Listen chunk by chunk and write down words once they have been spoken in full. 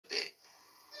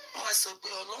wá sọ pé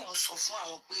Ọlọ́run sọ fún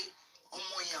àwọn pé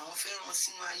ọmọ yẹn àwọn fẹ́ rán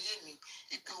sínú ayé mi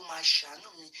ipe ó máa ṣàánú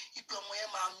mi ipe ọmọ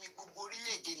yẹn máa mi gbogbo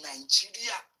orílẹ̀-èdè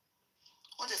Nàìjíríà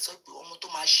wọ́n dẹ̀ sọ pé ọmọ tó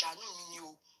máa ṣàánú mi ni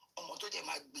o ọmọ tó dẹ̀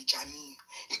máa gbèjà mi ni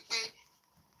ipe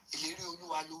ìlérí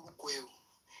Olúwa lórúkọ ẹ̀ o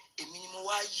èmi ni mo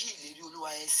wá yí ìlérí Olúwa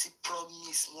yẹn sí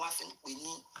promise mo wá fi ń pè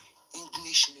ní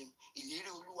English name ìlérí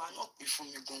Olúwa náà pè fún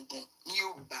mi gangan ní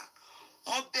Yorùbá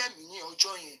wọ́n bẹ̀ mí ní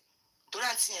ọjọ́ yẹn torí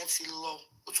àǹtí yẹn ti lọ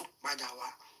ó tún padà wá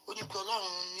ó ní pé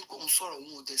Ọlọ́run ní kóun sọ̀rọ̀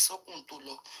òun ò dẹ̀ sọ́kùn tó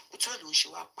lọ ó tún ẹ̀ ló ń ṣe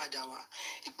wá padà wá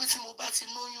ipe tí mo bá ti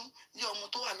lóyún ní ọmọ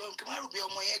tó wà lọ́rùn kí n má rò bí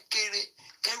ọmọ yẹn kéré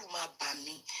kẹ́rù máa bà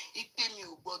mí ipe mi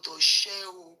ò gbọ́dọ̀ ṣẹ́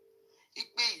o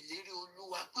ipe ìlérí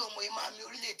Olúwa pé ọmọ yẹn máa mi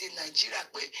orílẹ̀-èdè Nàìjíríà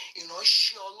pé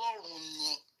ìránṣẹ́ Ọlọ́run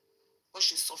ni ó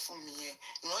ṣe sọ fún mi yẹn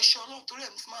ìránṣẹ́ Ọlọ́run torí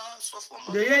ẹ̀ máa sọ fún ọmọ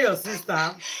they hear your sister.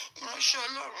 ìránṣẹ́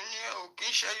Ọlọ́run ni ẹ ò kì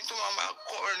í ṣe ẹni tó máa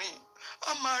kọrin á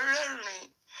máa rẹ́rìn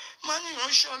máa ní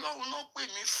ìránṣẹ́ Ọlọ́run náà pè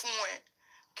mí fún ẹ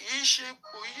kì í ṣe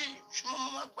ipò yìí ṣùgbọ́n mo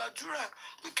máa gbàdúrà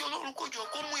pé kí Ọlọ́run kó jọ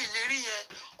kó mú ìlérí yẹn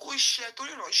kó ṣẹ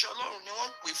torí ìránṣẹ́ Ọlọ́run ni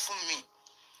wọ́n pè fún mi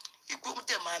ipò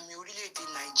tẹ̀ máa mi orílẹ̀-èdè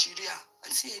Nàìjíríà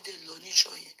àti èdè lọ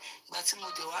níjọ́ yẹn ìgbà tí mo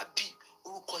dẹ̀ wá bí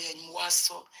orúkọ yẹn ni mo wá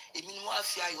sọ èmi ni wọ́n á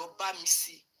fi ayọ̀ bá mi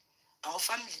sí àwọn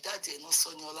fámìlì dáàdì ẹ̀ náà sọ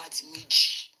ní Ọládìméjì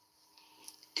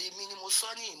èmi ni mo sọ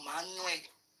ní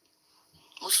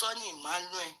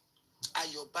Emmanuel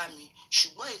Ayọ̀bámi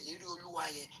ṣùgbọ́n ìlérí Olúwa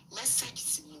yẹn mẹ́sẹ̀gì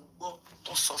tí mo gbọ́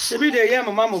tó sọ fún mi. Ṣebí dey hear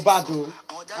Mama Mohbad o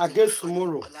against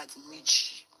tomorrow. Ọládìméjì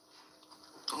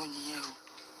tó nìyẹn o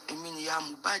èmi ni ya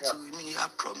Mohbad o èmi ni ya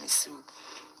promise o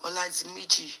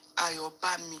Ọládìméjì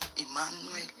Ayọ̀bámi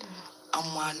Emmanuel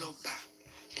ọmọ Alọ́ba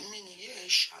èmi ni yẹ ẹ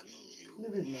ṣàánú mi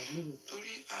o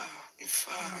torí in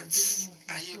fact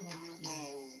ayé burú gan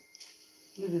o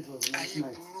ayé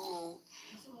burú o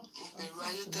mo bẹ̀rù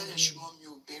ayé tẹ́lẹ̀ ṣùgbọ́n mi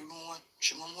ò bẹ̀rù wọn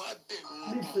ṣùgbọ́n mo wá bẹ̀rù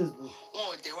wọn gan wọn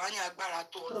ò dẹ̀ wá ní agbára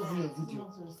tó Ọlọ́run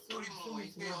torí mo mọ̀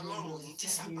pé Ọlọ́run ò ní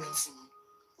disappoint mi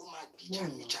ó máa gbìjà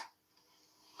mi jà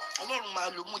Ọlọ́run máa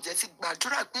lò mú jẹ́ ti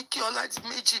gbàdúrà pé kí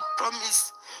Ọládìméjì promise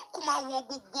kó máa wo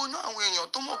gbogbo náà àwọn èèyàn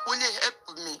tó mọ̀ pé ó lè help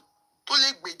mi tó lè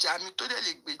gbèjà mi tó dẹ̀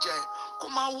lè gbèjà ẹ̀ kó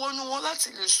máa wọnú wọn láti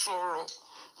lè sọ̀rọ̀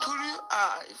torí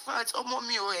in fact ọmọ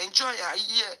mi ò enjoy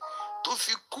ayé ẹ̀ tó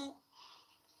fi kú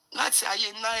láti ayé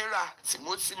náírà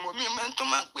tìmọ́tìmọ́ mi máa ń tó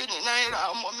máa ń pè ní náírà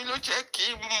ọmọ mi ló jẹ́ kí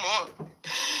n mọ̀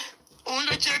òun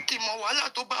ló jẹ́ kí n mọ̀ wàhálà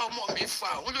tó bá ọmọ mi fà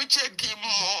òun ló jẹ́ kí n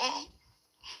mọ̀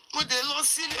mo dé lọ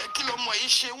sílẹ̀ kí lọmọ yìí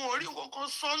ṣe wọn ò rí wọn kan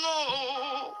sọ náà o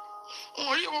wọn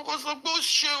ò rí wọn kan sọ pé ó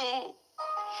ṣe o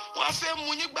wọn á fẹ́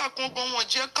mu nígbà kankan wọn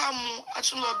jẹ́ ká mu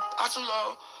a tún lọ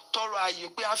tọrọ àyè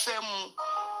pé a fẹ́ mu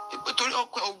ìpè torí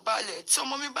ọkàn ò balẹ̀ tí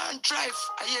ọmọ mi bá ń drive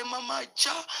ayé máa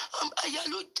já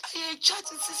ayé já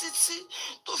títí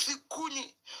tó fi kú ni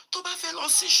tó bá fẹ́ lọ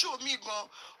sí show mi gan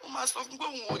ó máa sọ fún pé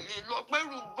òun ò lè lọ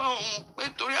pẹ́rù bá òun pé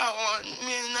torí àwọn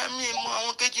mi mọ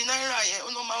àwọn kejì náírà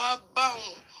yẹn ó máa wá bá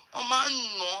òun wọ́n máa ń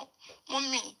nà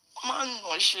mọ́mì wọ́n máa ń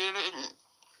nà ṣeré ni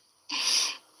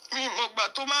mi ìmọ̀gbà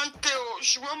tó máa ń ké o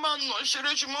ṣùgbọ́n máa ń nà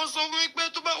ṣeré ṣùgbọ́n sọ fún mi pé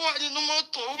tó bá wà nínú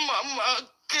mọ́tò ó máa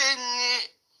ké ni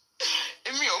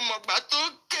èmi ò mọ̀gbà tó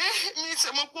ké mi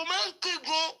ìṣẹ̀mọ̀ pé ó máa ń ké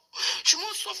gan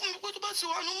ṣùgbọ́n sọ fún mi pé tó bá ti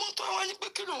wà nínú mọ́tò àwa ní pé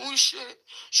kí lòun ṣe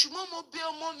ṣùgbọ́n mo bẹ̀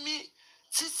ọmọ mi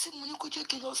títí mo ní kó jẹ́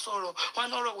kí n lọ sọ̀rọ̀ wọn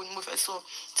ní ọ̀rọ̀ wo ni mo fẹ́ sọ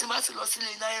tí bá ti lọ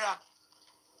sílé náírà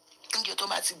oúnjẹ tó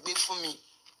máa ti gbé fún mi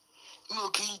mi ò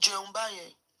kí ń jẹun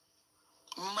báyẹn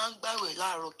mi máa ń gbàwẹ̀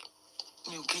láàárọ̀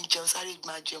mi ò kí ń jẹun sáré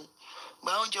máa jẹun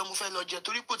gba oúnjẹ mo fẹ́ lọ jẹ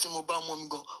torí pò tí mo bá ọmọ mi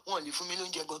gan wọn ò lè fún mi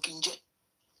lóúnjẹ gan kí n jẹ.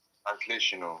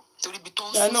 Translation o. torí ibi tó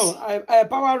ń sùn. I know. I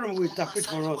power room will interpret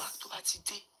for us. tó bá ti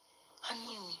dé á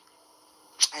ní mi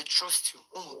I trust you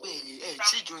ó mọ̀ pé ẹ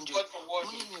tí ìjọ oúnjẹ mo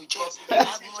ní mi ò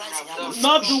jẹ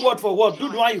not do word for word do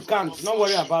the one you can't don't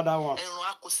worry about that one. ẹran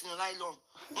a kò sínú láìlọ́run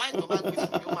láì tó bá gbé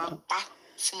fún mi ó máa pa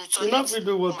sínú tọ́lẹ̀. you no fit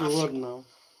do word for word now.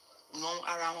 ná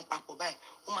ara wọn papọ̀ báyìí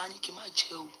ó máa ní kí n má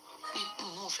jẹ o pé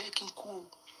mo fẹ́ kí n kú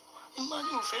o n máa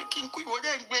ní ò fẹ́ kí n kú ìwọ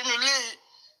dẹ́ ń gbénu lé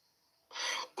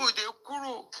òde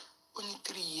kúrò ó ní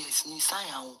 3 years ní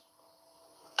sáyà wọn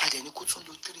àdẹ̀ni kó tún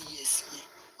lo 3 years yẹn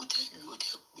ó dẹ́ lò ó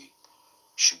dẹ́ pé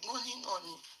ṣùgbọ́n nínà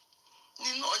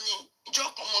ni ìjọ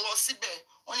kan mo lọ síbẹ̀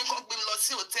wọ́n ní kán gbé mi lọ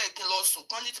sí hòtẹ́ẹ̀lì kí n lọ sùn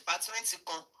kán ní dìpátímẹ́ǹtì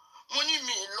kan mo ní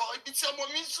mi lọ ibi tí ọmọ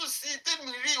mi sùn sí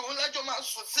tèmi rí òun lájọ máa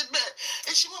sùn síbẹ̀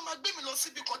èṣì wọn máa gbé mi lọ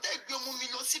síbi kan tẹ́ gbé ọmọ mi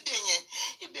lọ síbẹ̀ yẹn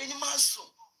ibẹ̀ ni máa sùn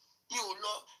mi ò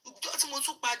lọ ìjọ tí mo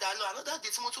tún padà lọ àlọ́dàdé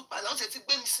tí mo tún padà wọ́n ti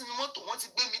gbé mi sínú mọ́tò wọ́n ti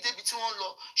gbé mi débi tí wọ́n lọ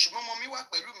ṣùgbọ́n ọmọ mi wà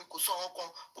pẹ̀lú mi kò sọ wọn kan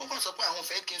wọ́n kàn sọ pé àwọn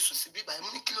fẹ́ kí n sùn síbí báyìí mo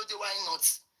ní kí ló dé why not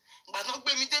ìgbà tó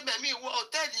gbé mi débẹ̀ mi ìwọ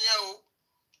hòtẹ́ẹ̀lì yẹn o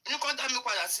ní kàn dá mi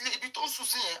padà sílé ibi tó ń sùn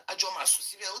sí yẹn àjọ máa sùn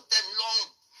síbẹ̀ ó tẹ́ mi lọ́rùn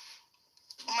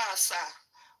máa sà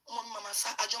ọmọ mi màmá sá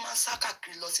àjọ máa ń sá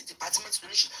káàkiri lọ sí department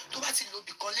relation tó bá ti lo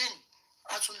ibì kan lẹ́nu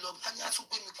a tún lọ bá ní a tún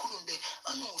gbé mi kúrò ń bẹ̀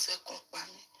á ní òun fẹ́ kàn pa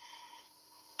mí.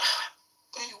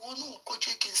 ìwọ náà kó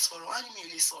jẹ́ kí n sọ̀rọ̀ wá ní mi ò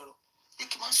lè sọ̀rọ̀ pé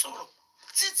kí n má sọ̀rọ̀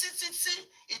títí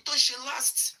ètò ṣe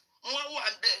last wọ́n wà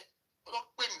ń bẹ̀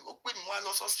ó pè mí wá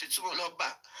lọ sọ́sìtì mo lọ bá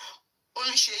ó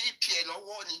ń ṣe EPA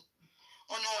lọ́wọ́ ni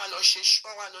wọ́n ní wọ́n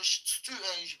wá lọ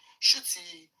ṣúùtì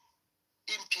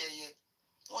EPA yẹn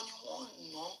wọ́n ní wọ́n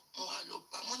nà wọ́n wá lọ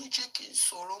bá mo ní jẹ́ kí n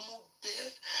sọ̀rọ̀ mo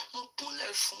bẹ́ẹ̀ mo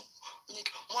kúnlẹ̀ fún wọ́n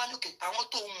wá ní òkè àwọn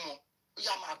tó mọ̀ ó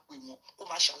yá máa pè wọ́n ó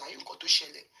máa ṣàlàyé nǹkan tó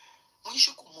ṣẹlẹ̀ mo ní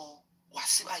ṣe kò mọ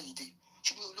Wasiu Ayinde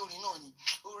ṣùgbọ́n olórin náà ni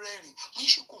ó rẹ́rìn mo ní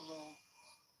ṣe kò mọ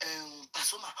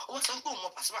Pasuma ó wá sọ pé òun mọ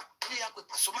Pasuma ó lè yá pé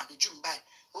Pasuma lójú mi báyìí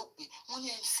ó pè mo ní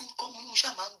ẹni sí kọ́ mo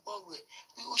ṣáà máa ń gbọ́rọ̀ ẹ̀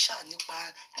pé ó ṣáà nípa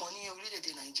kan ní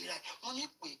orílẹ̀-èdè Nàìjíríà mo ní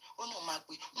pé ó náà máa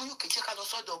pè mo ní òkè jẹ́ ká lọ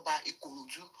sọ́dọ̀ ọba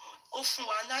Ìkòròdú ó fún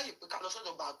wa láàyè pé ká lọ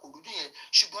sọ́dọ̀ ọba Ìkòròdú yẹn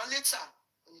ṣùgbọ́n létà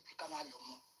ó ní pé ká máa lọ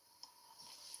mọ́.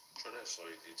 ṣọlá sọ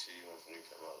ìdí tí wọn fún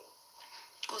ìfẹ́ máa lọ.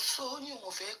 kò sọ ó ní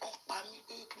òun fẹ́ kàn pa mí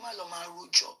pé kí n má lọ máa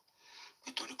rojọ́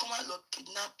nítorí kó má lọ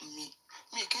kidnap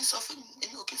mi kì í sọ fún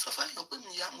èmi ò kì í sọ fún èèyàn pé mi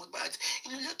ìyá Mohbad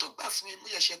inú ilé tó gbà fún mi mo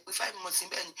yẹ̀ṣẹ̀ pé 5 months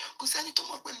bẹ́ẹ̀ ni kò sẹ́ni tó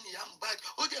mọ̀ pé mi ìyá Mohbad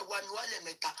ó dẹ̀ wá mi wálẹ̀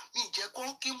mẹ́ta mi ìjẹ́ kó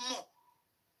ń kí mọ̀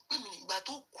pé mi nígbà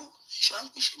tó kú ṣáà ń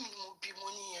pè ṣé mi ni mo bí mo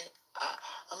níyẹn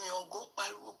àwọn èèyàn gan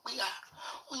pariwo pé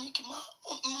ó ní kí n má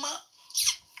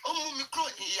ó mú mi kúrò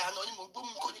ní ìyànà ni mo gbó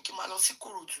mi kó ní kí n máa lọ sí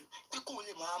Kòròdú pé kóun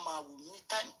lè máa wò mí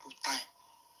time to time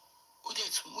ó dẹ̀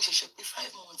tún mo ṣẹ̀ṣẹ̀ pé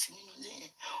 5 months nínú ilé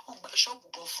yẹn ó gba ṣọ́ọ̀bù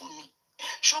kan fún mi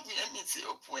ṣọ́ọ̀bù yẹn mi ti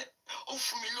òpin ẹ̀ ó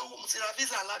fún mi lówó mo ti ra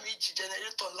visa ńlá méjì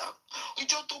jẹnẹrétọ̀ ńlá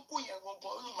ìjọ tó kù yẹn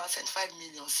gbọ̀ngàn ó lù máa send 5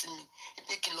 million sí mi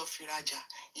ìpè kí n lọ fi rajà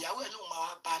ìyàwó ẹ̀ ló máa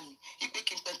wá bá mi ìpè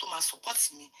kí n pẹ́ tó máa support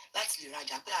mi láti lè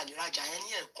rajà pé àlè rajà yẹn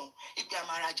ní ẹ̀ẹ̀kan ìpè a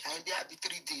máa rajà yẹn bí àbí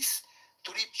 3 days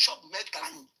torí ṣọ́ọ̀bù mẹ́ta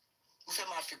ni mo fẹ́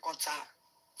máa fi kan ta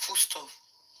foodstuff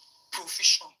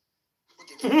provision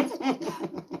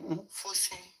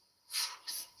fọ́sìn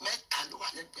mẹ́ta ló wà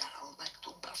lẹ́gbẹ̀ẹ́ ara wọn báyìí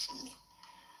tó gbà fún mi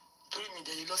torí mi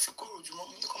dẹ̀ lè lọ sí Kòròdú mọ́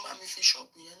mi ní kó bá mi fi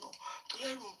ṣọ́ọ̀bù yẹn náà torí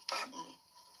ẹ̀rù ń bà mí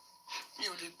mi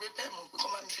ò lè gbé bẹ́ẹ̀ mọ̀ pé kó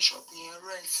bá mi fi ṣọ́ọ̀bù yẹn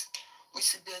rent mo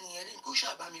sì bẹ ẹni yẹn lẹ́yìn kó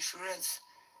ṣàbá mi fi rent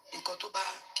nǹkan tó bá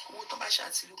owó tó bá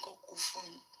ṣàtìrí kọ́ kó fún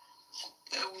mi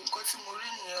ẹ̀wù nǹkan tí mo rí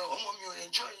nìyẹn ọmọ mi ò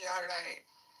enjoy ara ẹ̀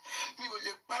mi ò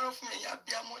lè parọ́ fún ẹ̀yà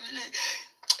bí amọ́lé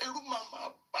ẹ̀rù màmá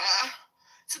bá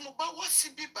tí mo bá wá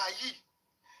síbí báyìí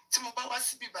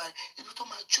ibi tó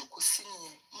máa jókòó sí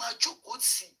nìyẹn máa jókòó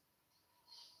tì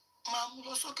máa mú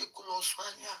lọ sókè kó lọ sùn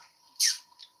àyà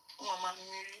wọn máa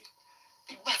mírí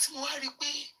ìgbà tí mo wá rí i pé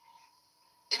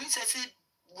èmi tẹ̀ ti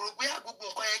rò pé gbogbo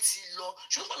nǹkan yẹn ti lọ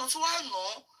ṣùgbọ́n tó wá nà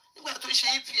án nígbà tó ṣe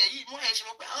EPA yìí mo ẹ̀ ṣe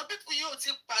mọ̀ pé àwọn pípọ̀ yóò ti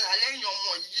padà lẹ́yìn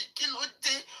ọmọ yìí kí ló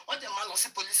dé wọ́n dẹ̀ máa lọ sí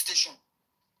police station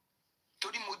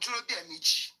torí mo dúró bí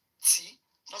ẹ̀ẹ̀mejì tí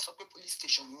wọ́n sọ pé police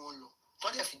station ni wọ́n lọ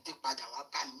wọ́n dẹ̀ fi dé padà wá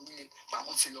bá mi nílé pé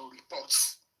àwọn ti lọ report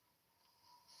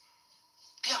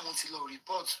bí àwọn ti lọ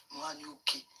report mo wá ní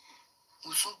òkè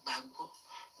mo tún gbàgbọ́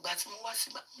ìgbà tí mo wá sí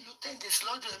mi ló 10 days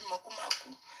lọ́dọ̀ ẹ̀mí mọ̀ kó máa kú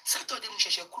Saturday mo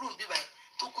ṣẹ̀ṣẹ̀ kúrò níbí báyìí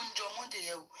tó kún jọ Monday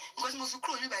yẹn o nǹkan tí mo fi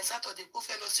kúrò níbí báyìí Saturday ó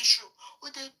fẹ́ lọ sí show ó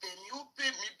dé bẹ̀ mí ó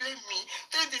bẹ̀ mí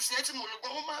 10 days yẹn tí mo lò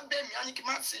gbọ́n ó máa bẹ̀ mí á ní kí n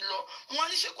má ti lọ mo wá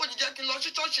ní ṣé kò ní jẹ́ kí n lọ sí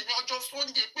church ní ọjọ́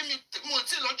Sunday pé mo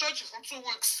ti lọ church fún 2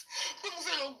 weeks pé mo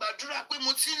fẹ́ lọ gbàdúrà pé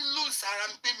mo ti ń lose ara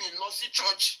mi pé mi lọ sí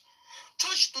church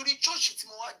torí church tí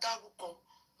mo wá dárúkọ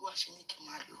ló wá ṣe ní kí n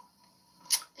máa lọ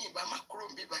ní ìbá máa kúrò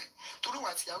ń bí báyìí torí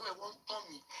wà tíyàwó ẹ̀ wọ́n ń tàn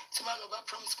mí tí máa lọ bá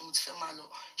promise mo ti fẹ́ máa lọ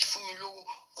fún mi lówó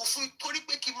kò fún torí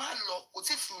pé kí n máa lọ kò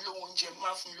tí ì fún mi lówó oúnjẹ mo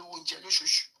máa fún mi lówó oúnjẹ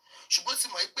lóṣooṣù ṣùgbọ́n ti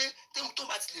mọ̀ pé téèmù tó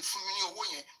bá ti lè fún mi ní owó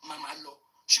yẹn màá máa lọ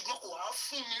ṣùgbọ́n kò wá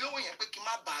fún mi lówó yẹn pé kí n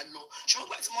má bàa lọ ṣùgbọ́n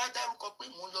gbà tí mo wá dárúkọ pé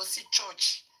mo lọ sí church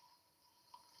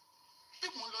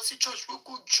pé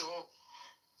kò jọ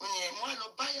ó ní ẹ̀ mo wá lọ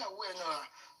báyàwó ẹ̀ náà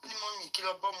ó ní mọ́mì kí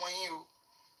lọ bọ́mọ yín o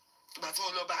ìgbà tí mo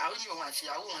lọ bá àwọn òun àti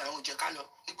ìyàwó òun làwọn ò jẹ́ ká lọ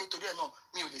wípé torí ẹ̀ náà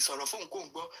mi ò lè sọ̀rọ̀ fóun kó ń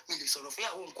gbọ́ mi lè sọ̀rọ̀ fún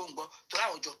ìyàwó òun kó ń gbọ́ torí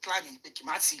àwọn ọjọ́ planning pé kì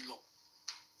má ti lọ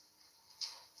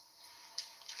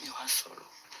mi ò wá sọ̀rọ̀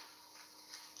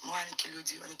mo wá ní kí ló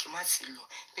dé wọn ní kí má ti lọ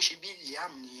pé ṣe bí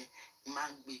Liam nìyẹn máa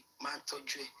ń gbé máa ń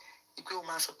tọ́jú ẹ̀ wípé ó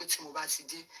máa ń sọ pé tí mo bá ti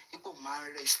dé wípé ó máa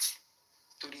ń rest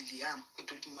torí Liam pé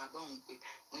torí máa bá òun pé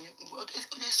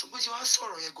ó lè sọ bó ṣe wá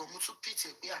sọ̀rọ̀ yẹn gan mo tún pìtì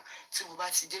ẹ̀ pé tí mo bá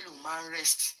ti dé lòun máa ń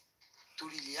rest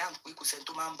torí Liam pé kò sẹ́ni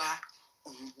tó máa ń bá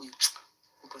òun gbé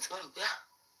nǹkan tí wọ́n rò pé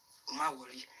ó máa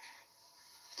wọ̀rí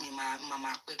mi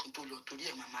máa pẹ́ kí n tó lọ torí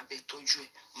ẹ̀ máa bẹ tọ́jú ẹ̀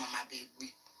máa bẹ gbé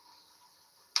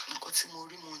nǹkan tí mo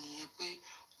rí mọ nìyẹn pé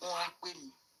wọ́n á pè mí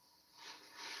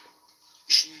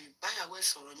ṣe báyàwó ẹ̀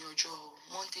sọ̀rọ̀ ní ọjọ́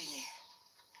Monday yẹn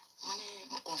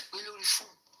mo kàn pé lórí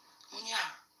fóònù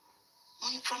mo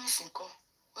ní promise nǹkan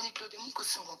ó ní kí ló dé mú kó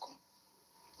sí nǹkan kan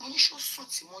mo ní ṣó sùn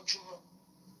tí mọ́júmọ́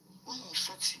ó ní òun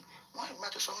sùn tí wọ́n rí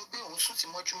gbàtọ́ sọ pé òun sùn tí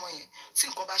mọ́júmọ́ yẹn tí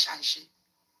nǹkan bá ṣà ń ṣe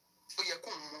ó yẹ kó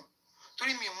mọ̀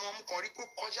torí mi mọ̀ mo kàn rí kó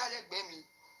kọjá lẹ́gbẹ̀ẹ́ mi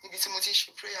níbi tí mo ti ń ṣe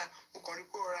prayer mo kàn rí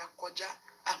kó rọra kọjá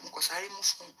mo kàn sáré mú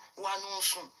fún un wá ní ó ń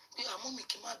sùn pé àmọ́ mi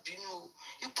kì í má bínú o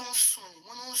ipò ń sùn ni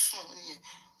mo ní ó ń sùn nìyẹn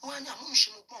wọ́n á ní àmọ́ mi ṣe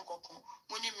mo gbọ́ nǹkan kan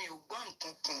mo ní mi ò gbọ́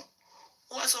nǹkan kan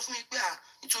ó wá sọ fún mi pé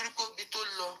nítorí pé ibi tó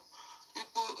lọ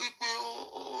wípé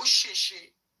ó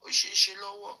ṣèṣe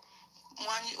lọ́wọ́ ó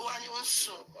wá ní ó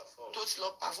sùn tó ti lọ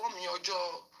perform ní ọjọ́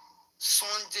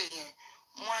Sunday yẹn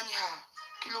wọ́n á ní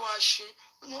kí ló wá ṣe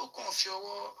ó ní ó kàn fi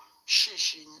ọwọ́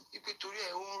ṣèṣe ni wípé torí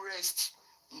ẹ̀ ó ń rest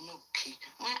nínú òkè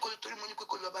mo ní kó torí mo ní pé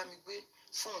kó lọ bá mi gbé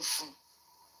fóònù fún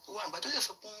un wọ́n àgbà tó lè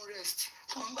sọ pé ó ń rest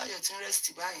tí wọ́n bá yẹ ti ń rest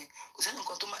báyẹn kò sẹ́ni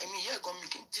nǹkan tó máa èmi ìyá ẹ̀gbọ́n mi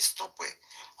kì í disturb ẹ̀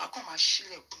máa kàn máa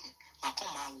ṣílẹ̀kùn máa kàn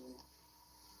máa wò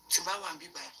tí bá wà níbí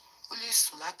báyìí ó lè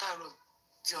sùn látàárọ̀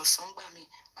di ọ̀sán gbà mí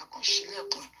máa kàn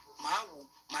ṣílẹ̀kùn máa wò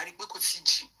máa rí pé kò tí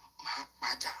jí máa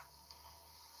padà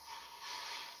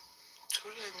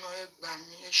torí ẹ̀nà ẹ gbà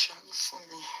mí ẹ ṣàánú fún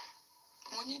mi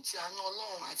mo ní ti àánú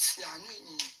Ọlọ́run àti àánú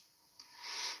ènìyàn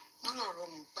lórí ọ̀rọ̀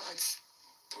Mohbad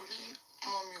torí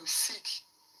ọmọ mi ò sick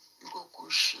ìgò kò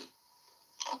ṣe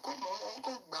ọkàn mọ́ wọn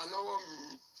kàn gbà lọ́wọ́ mi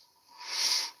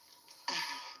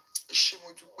ẹ ṣé mo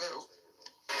dúpẹ́ o.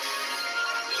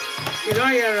 You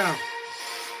don't hear am.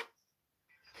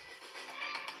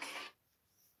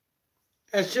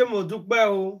 Ẹ ṣé mo dúpẹ́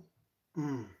o.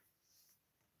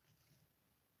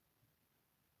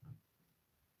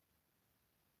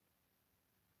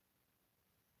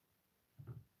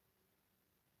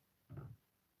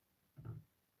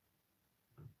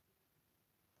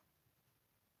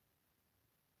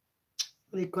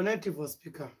 We connect it for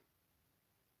speaker.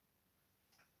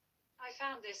 I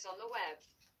found this on the web.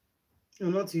 No,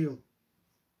 not you.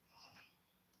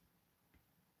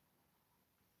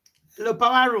 Hello,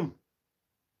 power room.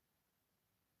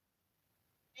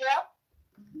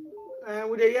 Yeah.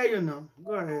 We dey hear you now.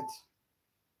 Go ahead.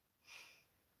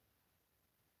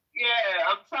 Yeah,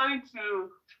 I'm trying to.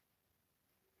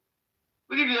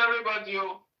 Good evening, everybody.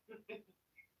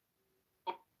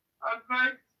 I'm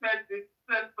trying to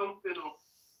set something up.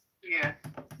 Yeah.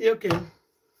 You okay?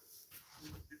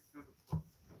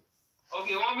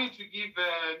 Okay, want me to give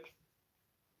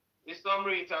a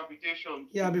summary interpretation?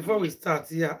 Yeah, before we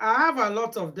start, yeah. I have a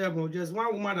lot of them. Just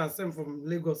one woman that sent from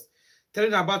Lagos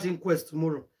telling about inquest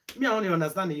tomorrow. Me, I only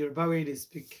understand the Yoruba way they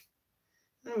speak.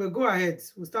 Anyway, go ahead.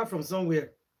 We'll start from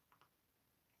somewhere.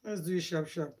 Let's do it sharp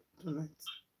tonight.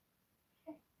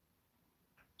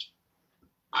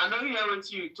 I know you haven't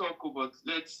seen you talk about,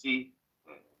 let's see.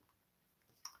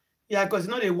 Yeah, because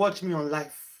you know they watch me on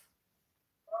live.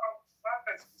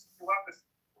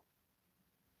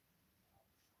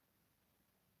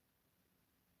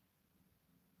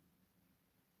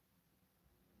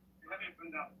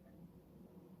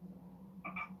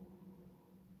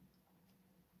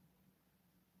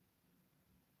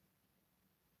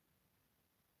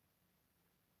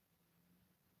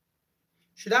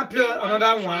 Should I play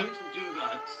another one? To do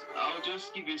that, I'll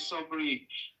just give a summary.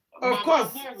 Of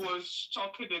course. Mama was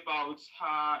talking about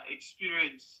her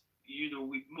experience,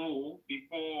 with Mo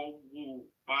before Mo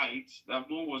fight. That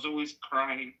Mo was always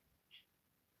crying.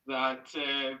 That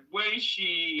when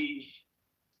she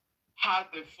had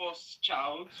the first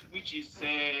child, which is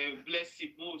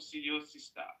Blessing Mo's senior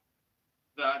sister,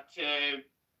 that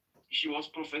she was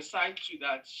prophesied to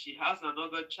that she has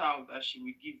another child that she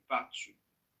will give birth to.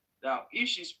 Now, if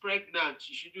she's pregnant,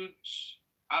 she shouldn't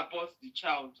abort the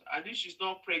child. And if she's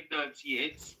not pregnant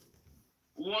yet,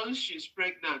 once she's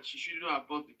pregnant, she shouldn't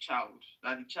abort the child.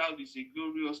 That the child is a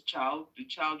glorious child. The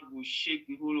child will shake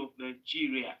the whole of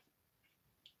Nigeria.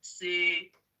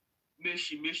 Say, make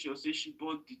sure, say she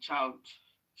bought the child.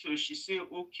 So she say,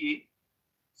 okay.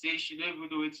 Say she don't even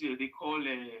know what they call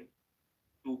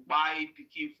to buy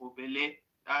picking for Bele.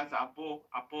 That's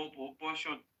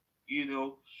abortion,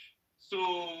 So,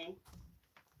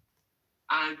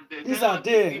 and these are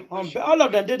there. All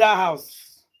of them did that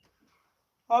house.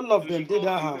 All of them did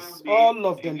that house. All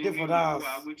of them did for that house.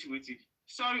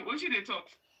 Sorry, what should they talk?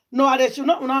 No, I should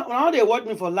not. Now they watch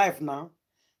me for life now.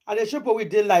 And they show we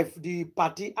did life, the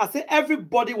party. I say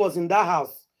everybody was in that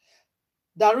house.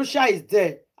 Darusha is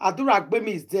there. Adura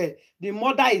Gbemi is there. The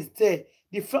mother is there.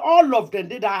 All of them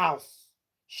did that house.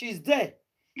 She's there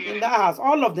in that house.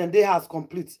 All of them, they house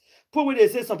complete. Put where they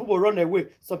say some people run away,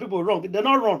 some people run. They're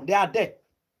not run. They are there.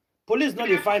 Police know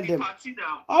they find them.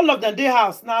 All of them, they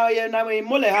house now. Now in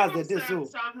Mole has the day so.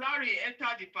 Sam Larry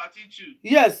entered the party too.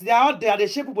 Yes, they are out there. They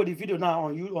show people the video now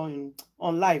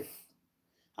on live.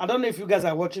 I don't know if you guys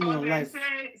are watching me But on they live.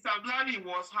 say Sam Larry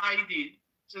was hiding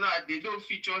so that they don't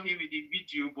feature him in the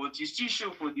video, but he still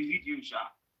show for the video, sha.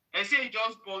 They say he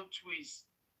just born twins.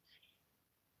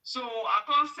 So I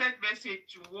can't send message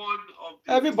to one of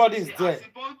the Everybody's say, there. as he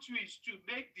born twins too,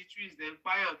 make the twins then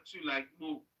buy them too, like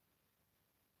Mo.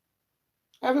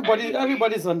 Anyway,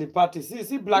 Everybody's on the party.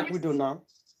 See Black this- Widow now.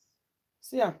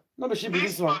 See ya. No, but she be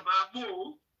this one. Mama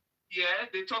Mo, yeah,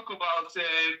 they talk about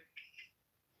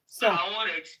So, our own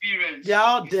experience. they are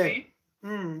out you there. see,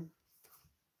 Mm.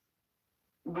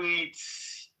 with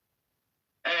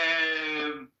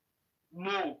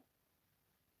Mo.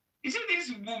 You see this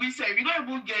movie say we don't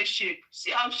even get shape.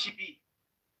 See how she be.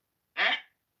 Eh?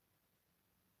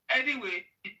 Anyway,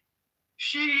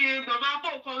 Mama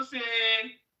Mo can say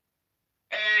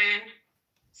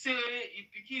if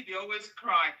the kid they always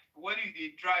cry when they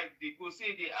drive, they go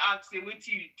say they ask, say what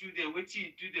till you do them, what till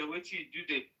you do them, what till you do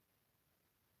them.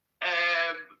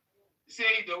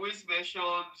 Say they always mention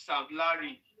Sam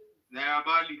Larry, Naira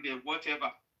Marley, them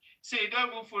whatever. Say don't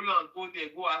even follow and go there,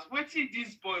 go ask what till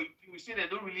this boy do. Say they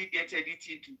don't really get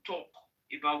anything to talk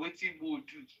about what he will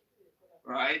do,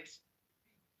 right?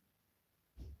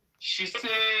 She say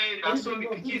that's so the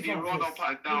kid they run up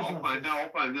and down, up and down,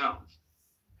 up and down.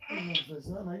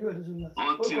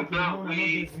 Until now,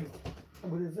 they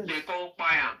can't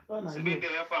buy him. So make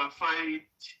them help and find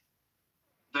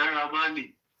Naira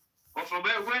Marley. But from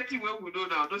where we know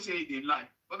now, don't say they lie.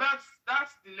 But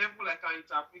that's the level I can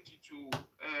interpret it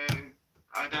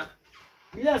to Ada.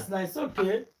 Yes, nice.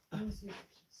 Okay.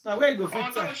 Now where you go?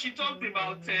 Although she talked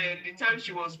about the time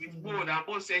she was with Mo, and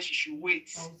Mo said she should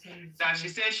wait. That she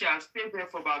said she has stayed there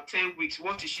for about 10 weeks.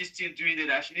 What is she still doing there?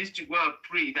 That she needs to go and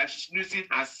pray. That she's losing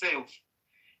herself.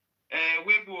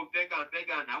 We Mo beg and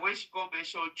and when she come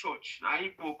mention church, now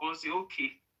Mo can say,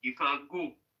 okay, you can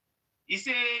go. He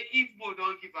say if Mo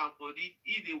don't give her money,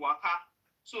 he dey waka.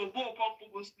 So Mo come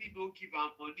purposely don't give her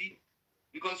money.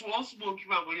 Because once Mo give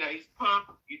her money, like it's palm,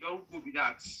 you don't go with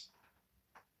that.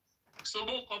 So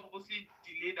Mo come purposely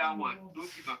delay that one, don't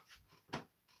give her.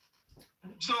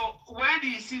 So when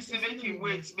he sees make him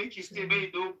wait, make him stay, make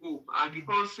he don't go, and he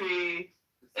can't say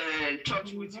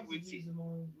church with him,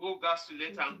 go gas to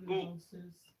let him go.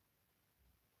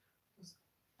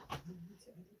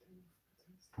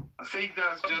 I think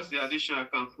that's just the addition I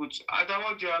can put. Ada,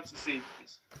 what do you have to say,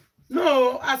 please?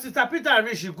 No, as Sister Peter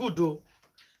reach, she good though.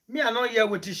 Me, I not hear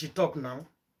what she talk now.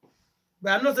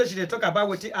 But I know that she dey talk about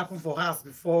what happened for her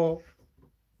before.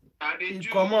 And they He do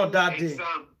come out that day.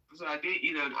 exam, so are they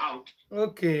in and out?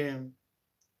 Okay.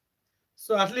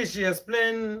 So at least she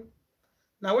explained.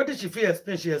 Now what did she feel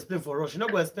explain? She explained for us. She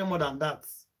not going to explain more than that.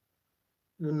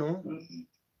 You know?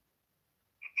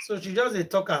 So she just dey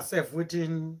talk herself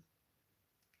waiting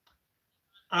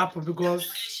happen because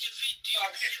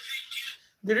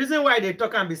the reason why they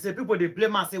talk and be say people they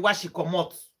blame her say why she come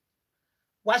out.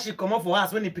 Why she come out for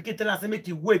us when the pikin tell her say make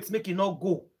you wait, make you not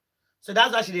go. So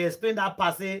that's why she dey explain that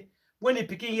part say when the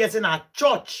pikin hears in her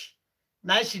church,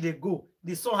 now she dey go.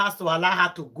 The son has to allow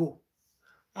her to go.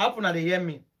 I hope now they hear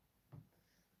me.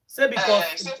 Say because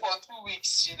Say for 2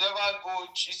 weeks, she never go.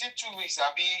 She said 2 weeks, I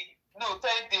be no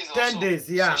 10 days or 10 so. days,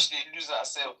 yeah. So she lose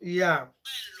herself. yeah.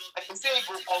 I can say it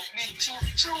go complete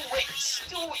two weeks.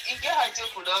 You get how to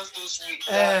pronounce those weeks.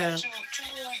 Two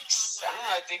weeks. I don't know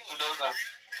how to pronounce that.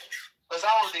 Because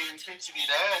that one they repeat to me.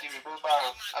 I remember.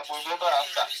 I will remember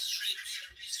after.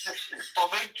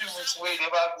 For maybe 2 weeks where you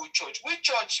never go church. Which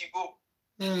church you go?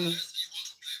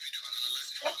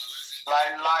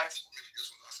 Like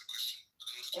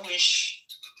wish.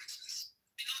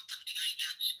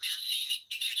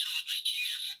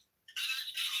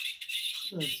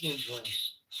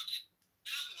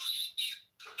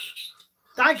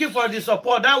 Thank you for the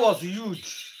support. That was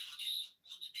huge.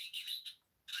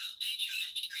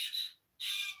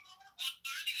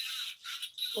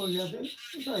 Oh, yeah,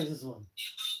 which one is this one?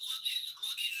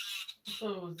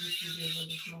 Oh, this video, but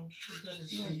it's not. That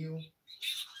is for you.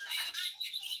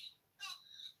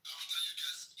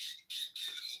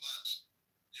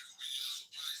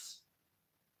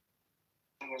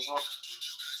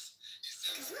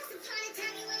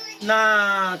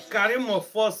 Nah, Karim of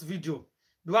first video.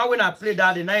 The one when I played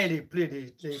that, the night they play,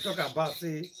 they talk about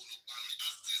say.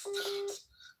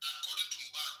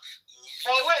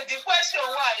 But wait, the question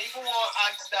why I even want to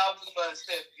ask that woman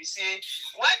step, you say,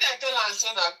 when they tell her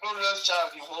son a glorious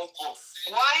child you won't go,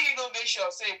 why you don't make sure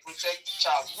say protect the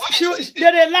child?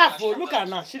 Why They laugh, oh, look at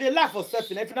her. She they laugh for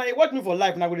stepping. If you now you watch me for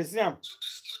life, now go to see him.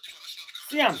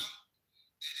 See him.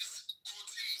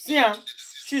 See him.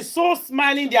 She's so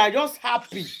smiling, they are just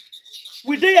happy.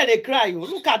 We dey here they cry, oh.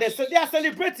 Look at this, they are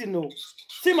celebrating, oh.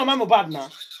 See Mama Mohbad now.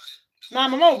 Now,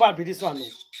 Mama Mohbad be this one. No.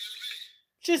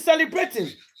 She's celebrating.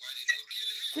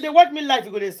 If they watch me live,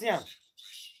 you go to see her.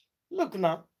 Look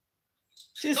now.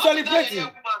 She's celebrating.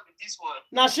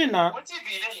 Now she now.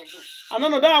 I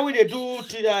don't know that way they do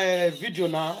video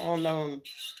now on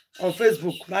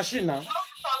Facebook. Now she now.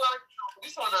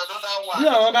 This one another one. You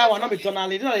know another one, not be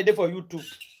tonally. This one they do for YouTube.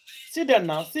 See them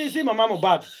now. See Mama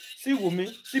Mohbad. See Wumi.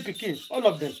 See Pikin. All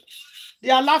of them.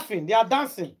 They are laughing. They are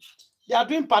dancing. They are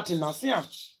doing party now. See them.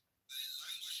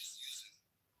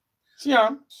 See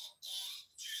them.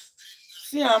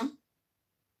 See them.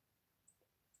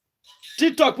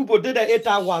 TikTok people did the 8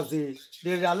 hours. They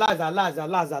realize.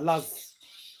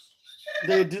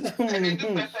 They do. That's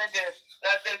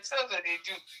themselves that they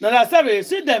do. No, that's sorry.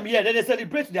 See them here. They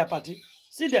celebrate their party.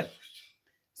 See them.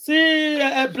 See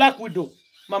a Black Widow,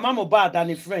 Mama Mohbad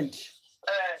and a friend.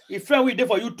 A friend we did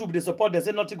for YouTube. They support. They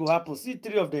say nothing will happen. See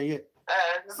 3 of them here.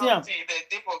 See them.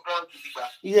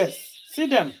 Yes. See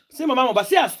them. See Mama Mohbad.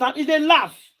 See her stand. If they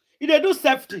laugh, if they do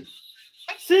safety.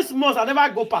 6 months I never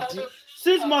go party.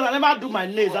 6 months I never do my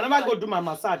nails. I never go do my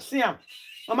massage. See them.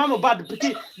 Mama Mohbad the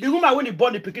pikin. The woman when he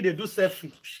born the pikin they do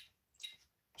selfie.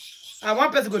 And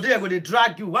one person go there, go they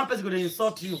drag you. One person go they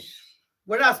insult you.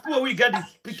 Whereas people we get the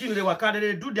picking they work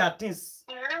they do their things.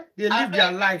 They live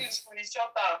their life.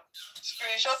 Screenshot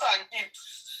and keep.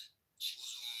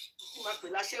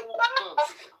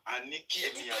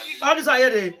 All this I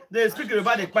hear they speak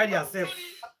about they cry themselves.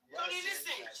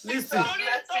 Listen.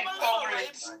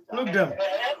 Look them.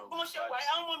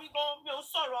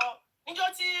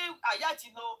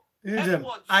 Them.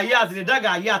 Ayat, they drag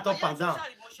Ayat up and down.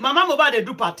 Mama Mohbad they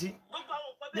do party.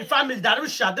 The family that will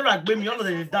shut they like baby, all of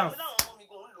them they dance.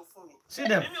 See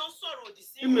them.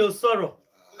 Email sorrow.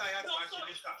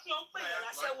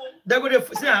 They go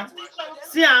to see him.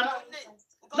 See him.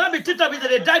 Not be TikTok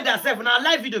they drag themselves. Now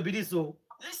live video be this so.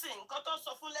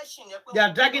 They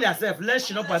are dragging themselves,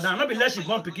 leshing up and down. Not be leshing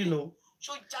born picking no.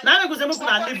 Now we go say we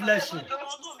can live leshing.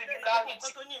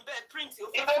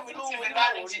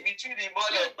 Between the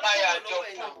ball and fire and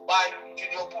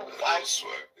your poop, I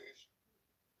swear.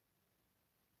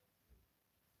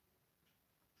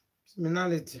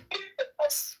 Criminality.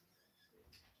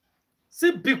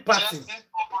 See big party.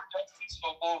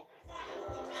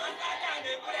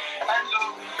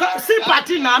 See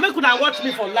party now. Make una watch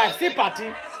me for life. See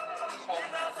party.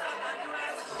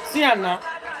 See her now.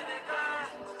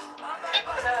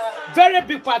 Very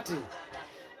big party.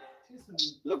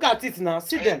 Look at it now.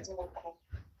 See them.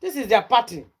 This is their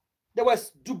party. They were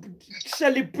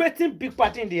celebrating big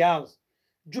party in the house.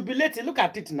 Jubilating. Look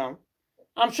at it now.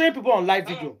 I'm showing people on live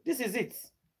video. This is it.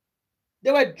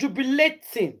 They were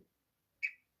jubilating.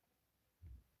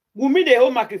 Wumi the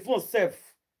whole microphone self.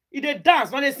 If they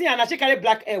dance, when they see her, she carry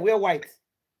black hair, wear white.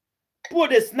 Poor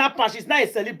the snap and she's not a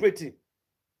celebrity.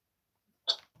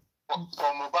 From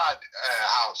Mohbad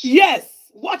house. Yes.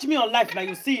 Watch me on live now.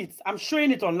 You see it. I'm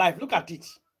showing it on live. Look at it.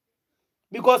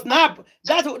 Because now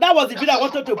that was the video I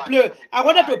wanted to play. I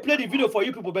wanted to play the video for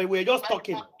you people, but we were just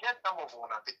talking.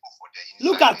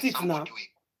 Look at it now.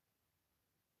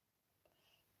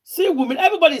 See women,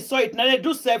 everybody saw it. Now they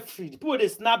do selfie. People they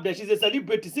snap there. She's a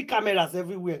celebrity. See cameras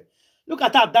everywhere. Look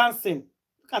at her dancing.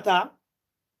 Look at her.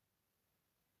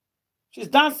 She's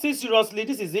dancing seriously.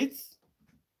 This is it.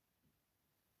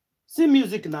 See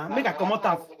music now. Make her come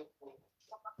out.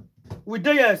 We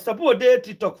dey suppose they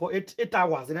TikTok for 8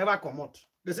 hours. They never come out.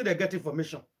 They say they get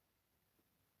information.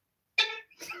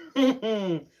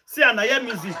 See and I hear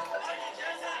music.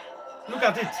 Look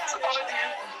at it.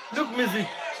 Look music.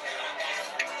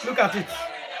 Look at it.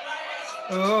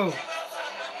 Oh.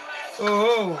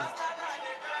 Oh.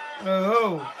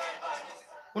 Oh.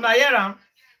 Una hear am?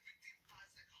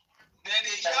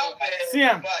 See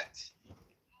him.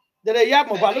 They yap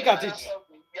Mohbad. Look at it.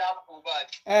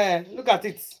 Look at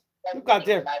it. Look at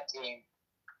them.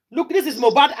 Look, this is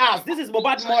Mohbad ass. This is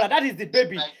Mohbad mother. That is the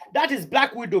baby. That is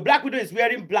Black Widow. Black Widow is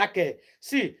wearing black hair.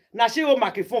 See, now she hold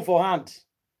microphone for hand.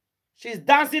 She's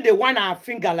dancing the one her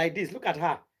finger like this. Look at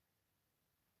her.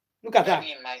 Look at her.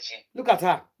 Look at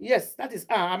her. Yes, that is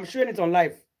her. I'm showing it on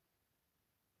live.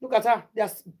 Look at her.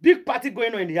 There's big party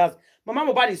going on in the house. Mama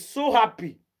Mohbad is so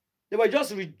happy. They were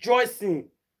just rejoicing.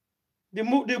 The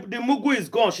Mugu is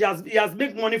gone. He has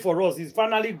made money for us. He's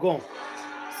finally gone.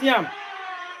 See him.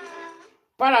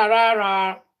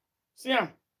 Pararara. See him.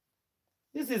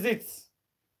 This is it.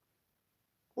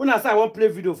 When I say I want to play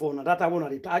video for now, that I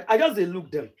want to. I just look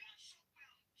them.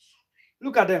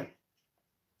 Look at them.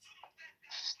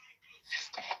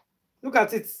 Look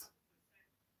at it.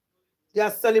 They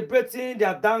are celebrating. They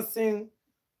are dancing.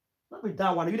 Not with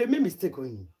that one. You made mistake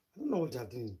going. I don't know what they are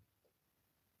doing.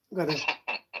 Look at them.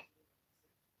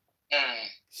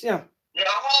 See ya. Your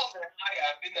house and I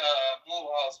have been a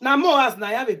Mo house. Now more house now.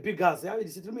 I have a big house. The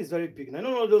sitting room is very big. Now I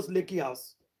don't know those leaky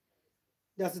house.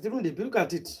 The sitting room, they look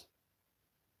at it.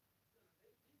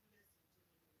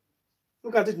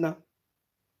 Look at it now.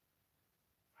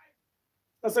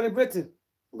 They're celebrating.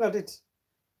 Look at it.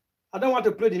 I don't want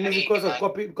to play the music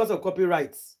because of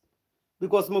copyrights.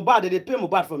 Because Mohbad, they pay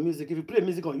Mohbad for music. If you play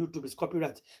music on YouTube, it's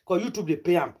copyright. Because YouTube, they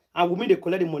pay him. And women, they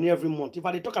collect the money every month. If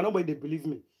I talk, nobody, they believe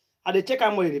me. And they check how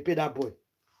much they pay that boy.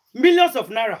 Millions of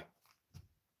naira.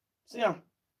 See ya.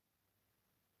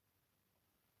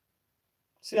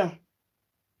 See ya.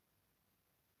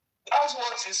 That's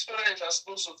what his parents are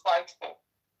supposed to fight for.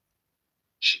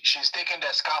 She's taking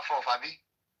the scarf off, Abby.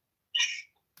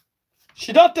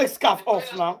 She don't take scarf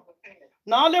off now.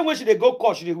 Now only when she they go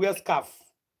court, she they wear scarf.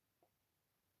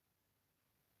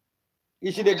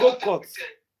 If she they go court.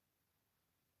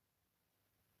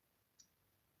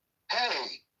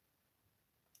 Hey.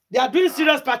 They are doing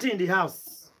serious party in the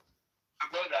house.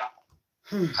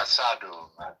 Asado.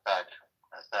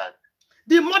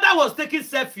 The mother was taking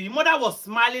selfie. Mother was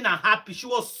smiling and happy. She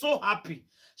was so happy.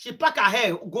 She pack her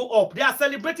hair, go up. They are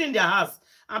celebrating their house.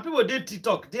 And people did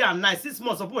TikTok day and night. 6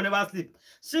 months, some people never sleep.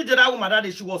 See the other woman that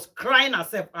day, she was crying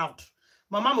herself out.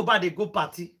 Mama Mohbad, they go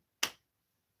party.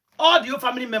 All the whole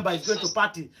family member is going to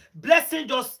party. Blessing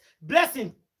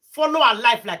follow her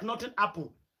life like nothing happened.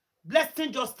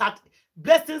 Blessing start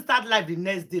life the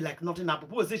next day like nothing happened.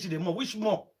 People say she did more. Which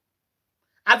more?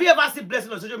 Have you ever seen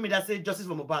Blessing on social media say justice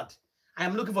for Mohbad? I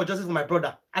am looking for justice for my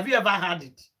brother. Have you ever heard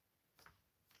it?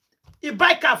 He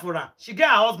buy car for her. She get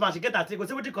her husband. She get her thing.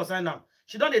 Say what you concern now.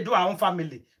 She don't do her own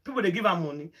family. People they give her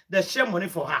money. They share money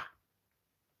for her.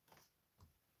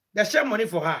 They share money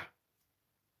for her.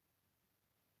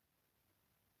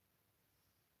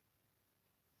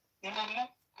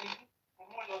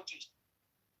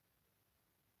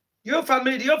 The whole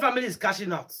family is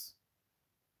cashing out.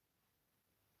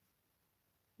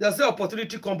 There's no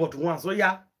opportunity come but once. So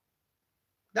yeah.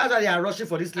 That's why they are rushing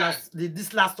for this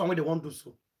last one where they won't do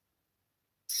so.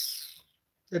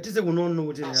 The teacher will not know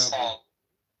what it is.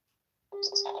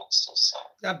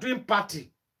 They are doing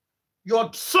party.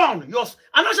 Your son,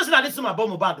 I'm not just saying that this is my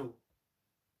bomb about. Not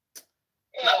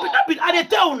be, I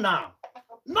tell now.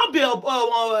 Not be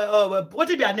what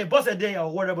it be a name, boss a day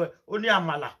or whatever, only a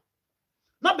mala.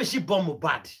 Not be she bomb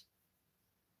bad.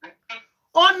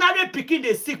 Ordinary picking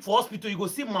they sick for hospital, you go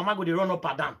see mama go they run up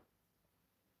and down.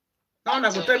 Now I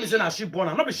go tell me say na she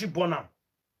born, not be she born now.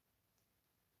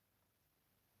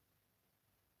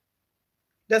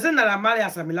 They say that Amalia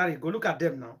Samilari, go look at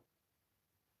them now.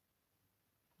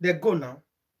 They go now.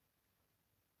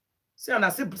 See, and I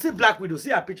see Black Widow.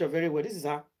 See her picture very well. This is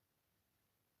her.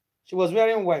 She was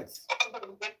wearing white.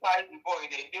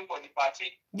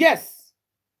 Yes.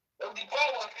 The boy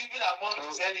was living among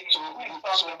his enemies. When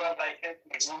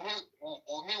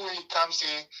he comes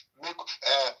in, make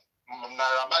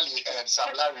Naramali and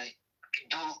Samilari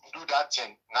do that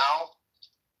thing. Now,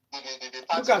 the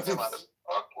look at it.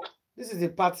 This is a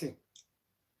party.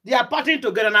 They are partying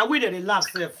together now. We they laugh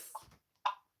safe.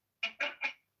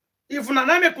 If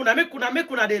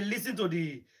kuna they listen to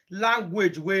the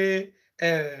language where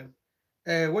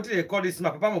what do they call this? My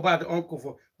papa Mohbad uncle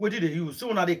for what did they use?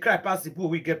 So now they cry past the pool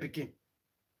we get picking.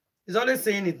 He's always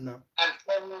saying it now.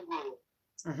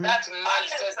 That man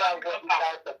says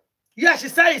that. Yeah, he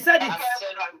said it.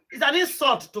 It's an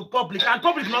insult to public, and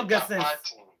public not get sense.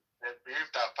 They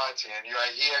believe that party, and you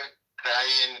are here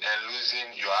crying and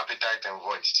losing your appetite and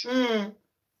voice.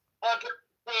 But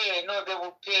pay, no, they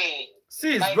will pay.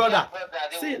 See his brother.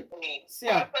 See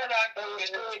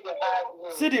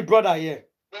the brother here.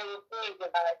 They will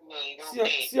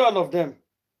pay. See all of them.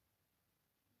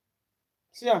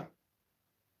 See ya.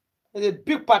 There's a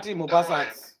big party in Mohbad's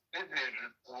house. This is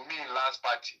Wumi last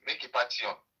party. Make a party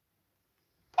on.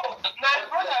 Oh, my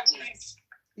brother, please.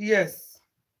 Yes.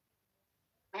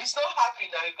 He's not happy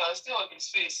now. You can see on his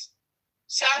face.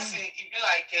 Chassis, it be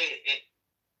like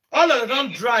all of them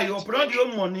don't dry. You open out your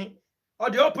money. Or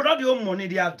they open out your money,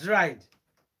 they are dried.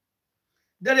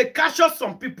 Then they capture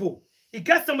some people. You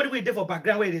get somebody with there for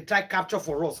background where they try capture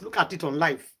for us. Look at it on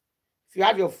live.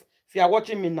 If you are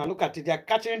watching me now, look at it. They are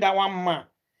capturing that one man.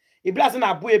 He blasting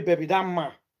a boy baby, that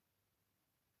man.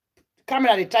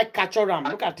 Camera they try capture him.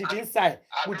 Look at it inside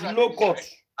with no cut.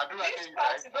 this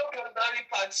party, don't be ordinary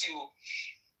party.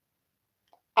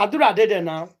 Adura did there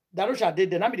now. Darusha did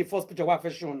there. Now be the first picture what I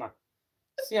show now.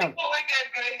 See him.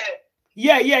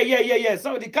 Yeah.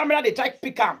 So the camera they try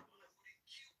pick him.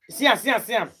 See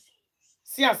him.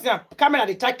 Camera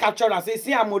they try capture and say,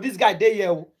 see him, this guy there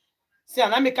here. See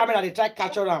him, let me camera they try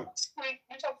capture him.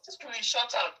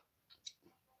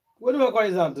 What do I call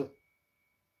it?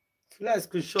 Let's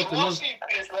screenshot.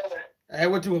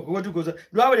 What do you go? Do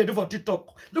what they do for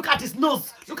TikTok? Look at his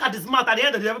nose. Look at his mouth. At the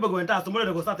end of the day, everybody go enter. Tomorrow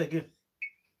they go start again.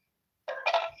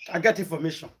 I get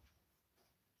information.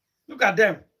 Look at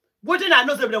them. What I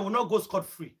know they will not go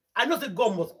scot-free. I know that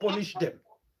God must punish them.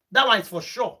 That one is for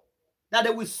sure. That they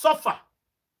will suffer.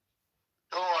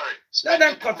 Don't worry. Let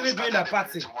them continue doing their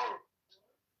party. Tomorrow.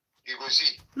 You go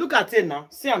see. Look at it now.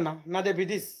 See now. Now they be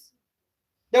this.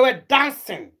 They were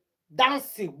dancing.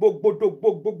 Dancing. Bo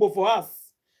for us.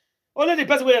 Only the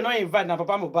person we not invite now,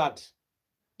 Papa Mohbad.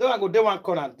 They want go there one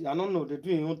corner. I don't know. They do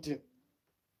your own thing.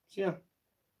 See ya.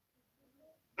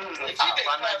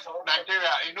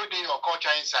 Nigeria, you know your culture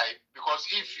inside, because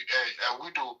if a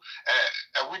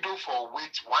widow for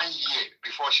wait 1 year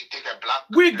before she take a black,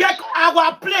 we get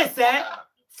our place,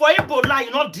 for Ebola,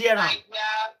 you not dare am.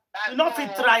 You not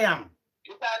fit try am.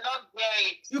 You cannot dare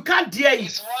it. You can't dare it.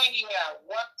 It's 1 year,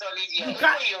 one solid year. You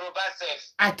can't. Yoruba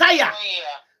says. I tire. 1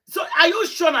 year. So are you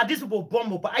sure that these people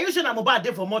bomb Mohbad? Are you sure that Mohbad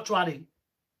there for mortuary?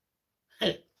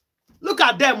 Hey, look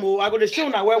at them. Oh, I go to show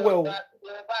now well.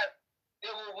 They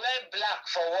will wear black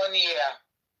for 1 year.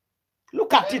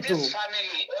 Look at But it. this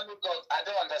family, only God, I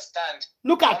don't understand.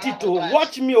 Look at it. Oh,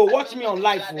 watch me on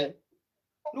live. Oh.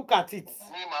 Look at it.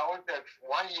 Me, my own text,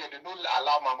 1 year, they don't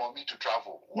allow my mommy to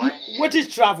travel. 1 year. What is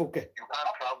travel? Okay. You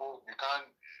can't travel. You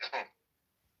can't.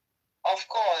 Of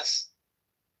course.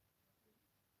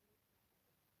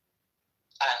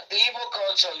 The Igbo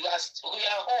culture, we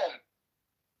are home.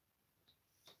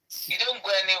 You don't go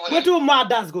anywhere. What do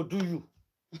mothers go do you?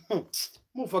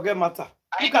 Don't forget matter.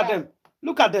 Look at them.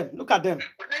 Look at them. Look at them.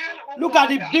 Look at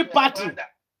the big party.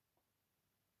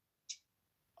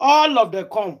 All of them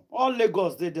come. All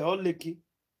Lagos, they all Lekki.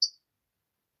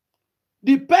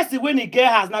 The person when he get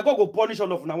house, now go punish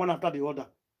all of them one after the other.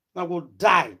 Now go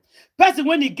die. Person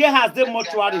when he get house, they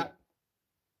mortuary.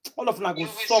 All of them go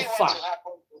suffer.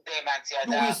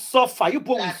 You will suffer. You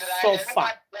people will suffer.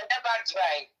 Never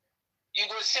try. You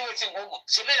go see what you mean.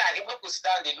 Like people sit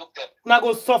down, they look them. Now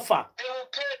go suffer. They will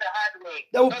pay the hard way.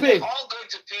 They will pay. They're all going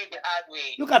to pay the hard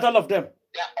way. Look at all of them.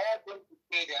 They're all going to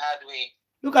pay the hard way.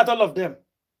 Look at all of them.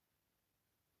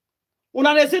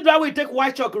 When they say that we take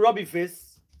white chalk rub his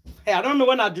face. Hey, I don't know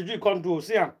when I do come to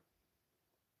see him.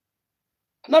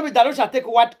 No, but that shall take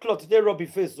white cloth they rub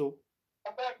his face so.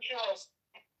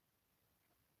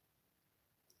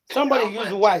 Somebody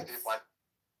use white.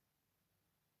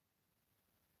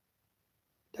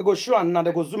 They go show and now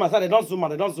they go zoom out. They don't zoom out.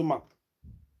 They don't zoom out.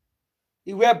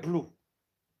 He wear blue.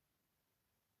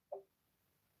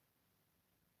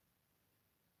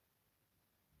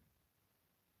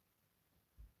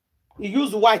 He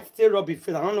use white. They rub his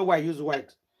face. I don't know why he use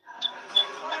white.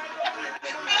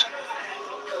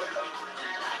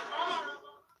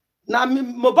 Now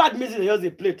Mohbad music they use they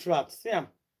play trap. See him.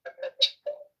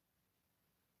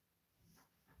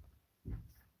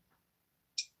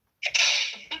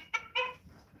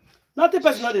 Not the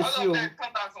person not the see you. All of them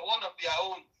come back for one of their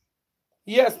own.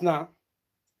 Yes, now.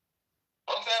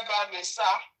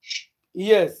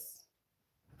 Yes.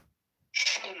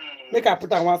 Make I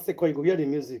put on 1 second, you go hear the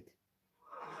music.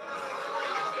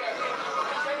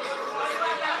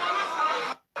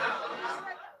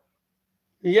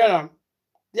 You hear them?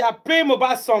 They are playing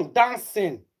Mohbad song,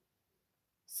 dancing.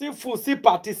 See full, see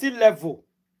party, see level.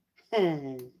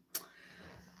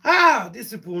 Ah, these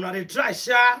people now they try,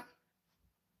 sha.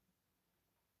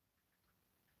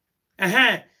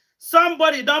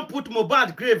 Somebody don't put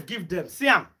Mohbad grave, give them. See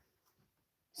him.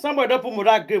 Somebody don't put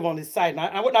Mohbad grave on the side.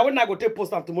 Now when I go take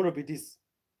post on tomorrow be this.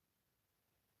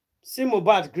 See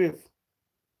Mohbad grave.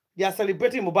 They are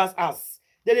celebrating Mohbad's ass.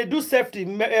 They do safety.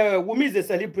 Wumi is a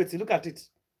celebrity. Look at it.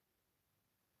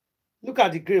 Look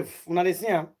at the grave. Now they see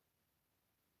him.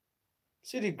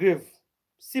 See the grave.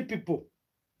 See people.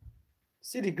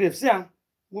 See the grave. See him.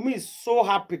 Wumi is so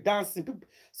happy dancing. People,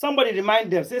 somebody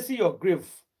remind them. Say, see your grave.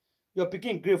 You're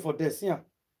picking grave for this. Yeah.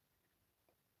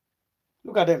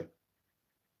 Look at them.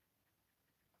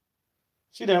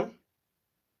 See them?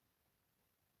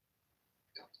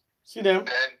 See them?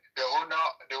 Then the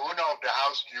owner of the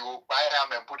house, you buy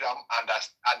them and put them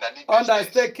underneath Under the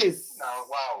staircase. Now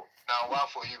wow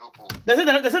for you people. They say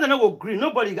they don't go green.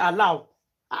 Nobody allow.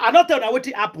 I don't tell them what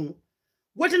happen.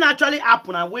 What actually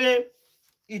happen and where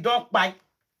he don't buy.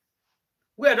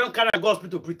 Where don't carry go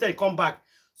hospital pretend come back.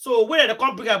 So where they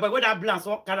come back, but where that ambulance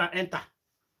can enter.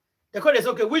 They call this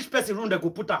okay. Which person room they go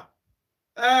put her?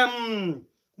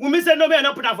 Women say no, me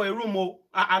not put her for a room. Oh,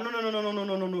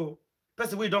 no.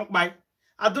 Person we don't buy.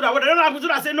 I do that. What I don't have to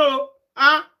do. I say no.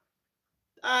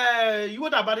 You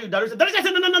what about it? That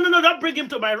say no. Don't bring him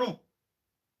to my room.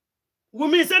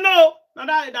 Women say no. Now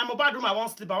that my bad room, I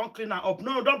won't sleep. I won't clean her up.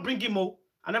 No, don't bring him. Oh,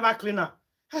 I never clean her.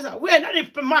 I said, where? Now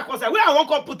the mark was like, where I won't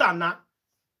go put her now.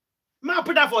 I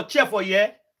put her for chair for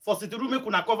year for sitting room. Make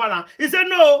una cover her. He said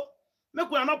no.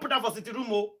 Make una not put her for sitting room.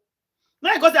 Oh,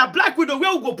 now because they are Black Widow.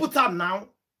 Where we go put her now?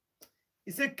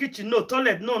 He said kitchen, no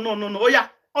toilet, no. Oh yeah,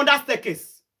 under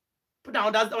staircase. Put her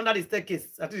under the staircase.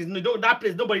 At least no, that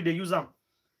place nobody they use them.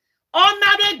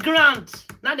 Under the ground.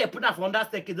 Now they put her for under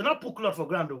staircase. They not put cloth for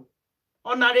ground though.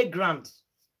 Under the ground.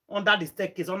 Under the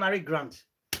staircase. Under the ground.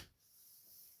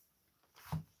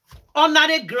 Under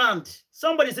the ground.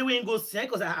 Somebody say we ain't go see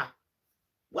because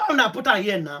why would I put her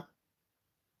here now?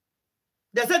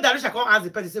 They said that I can't ask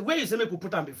the person. Say where you say me could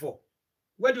put her before?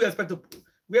 Where do you expect to?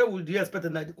 Where would you expect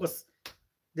him? Because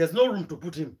there's no room to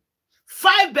put him.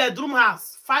 5-bedroom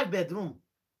house. 5-bedroom.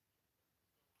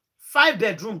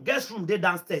 5-bedroom. Guest room. They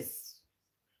downstairs.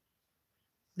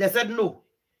 They said no.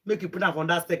 Make you put them on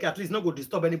that staircase. At least not go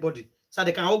disturb anybody. So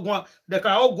they can all go. They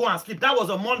can all go and sleep. That was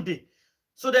on Monday.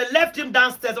 So they left him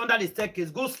downstairs under the staircase.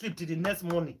 Go sleep till the next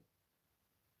morning.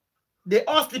 They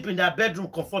all sleep in their bedroom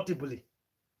comfortably.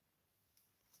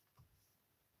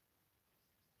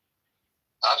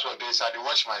 That's what they said. They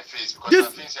watch my face because I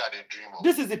think they dream of.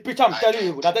 This is the picture I'm telling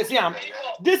you that I see.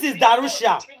 This is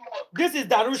Darusha. This is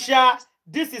Darusha.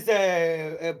 This is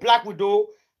a Black Widow.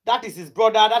 That is his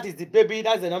brother. That is the baby.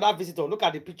 That is another visitor. Look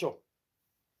at the picture.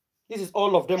 This is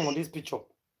all of them on this picture.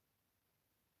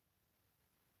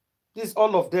 This is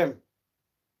all of them.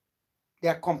 They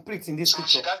are complete in this so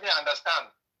picture. She doesn't understand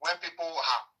when people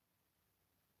have.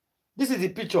 This is the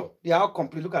picture. They are all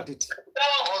complete. Look at it.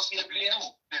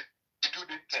 They do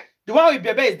this thing. The one with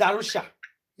baby is Darusha.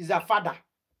 Is their father.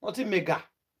 Nothing mega.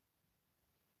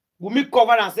 Wumi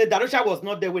covered and said Darusha was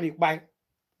not there when he buy.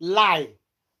 Lie.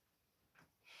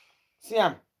 See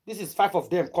him. This is 5 of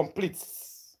them complete.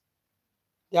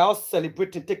 They are all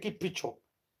celebrating, taking picture.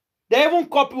 They even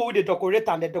call people with the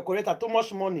decorator and the decorator too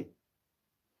much money.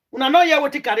 Una not hear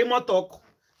what Karimo talk.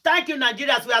 Thank you,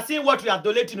 Nigerians. We are seeing what we are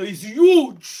donating. It's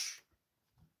huge.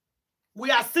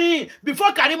 We are seeing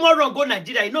before Karimo run go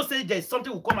Nigeria, you know, say there is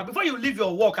something will come up. Before you leave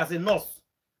your work as a nurse,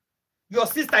 your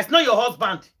sister, it's not your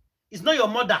husband, it's not your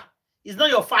mother, it's not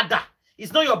your father,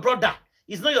 it's not your brother,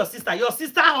 it's not your sister. Your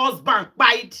sister husband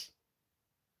bite.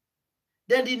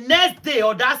 Then the next day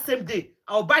or that same day,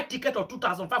 I'll buy ticket of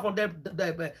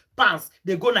 2,500 pounds.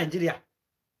 They go Nigeria.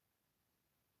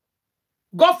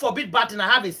 God forbid, but I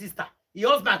have a sister.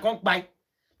 Your husband can't buy.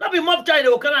 Not be mob child, they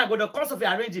will come and go the cost of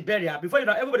arrange the burial. Before you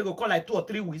know, everybody will call like 2 or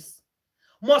 3 weeks.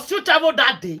 Must you travel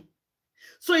that day?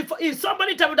 So if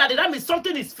somebody travel that day, that means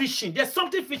something is fishing. There's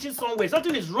something fishing somewhere.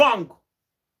 Something is wrong.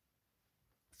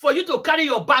 For you to carry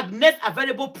your bag, next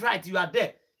available price, you are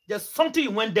there. There's something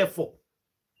you went there for.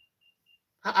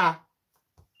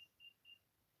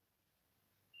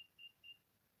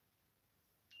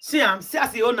 See him. See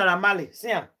as he own Naramali. See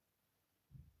him.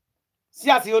 See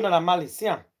as he own Naramali. See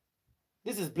him.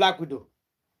 This is Black Widow.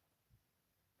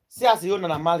 See as he own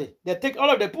Naramali. They take all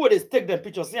of the people, they take them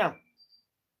pictures. See him.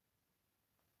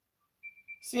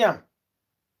 See him.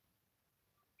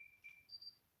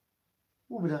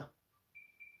 Who be that?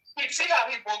 You see how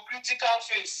hypocritical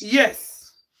face.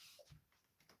 Yes.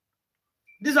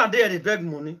 These are there, they beg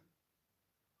money.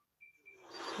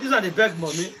 These are the beg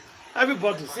money.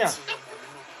 Everybody, see him.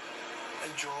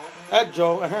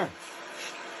 Joe,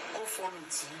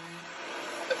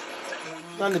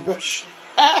 Oh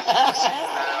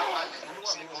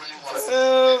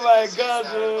my God!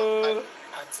 Oh.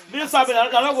 This happened.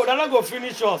 They're not go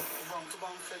finish us.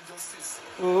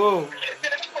 Oh.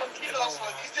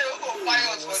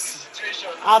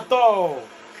 At all.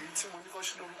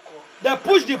 They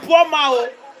push the poor man.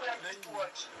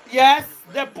 Yes,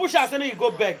 they push us and you go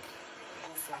back.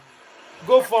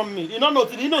 Go for me. You know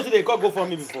they call go for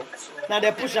me before. Now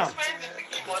they push him.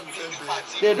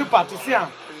 They do party. See him.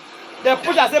 They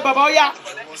push and say, Baba, oh yeah.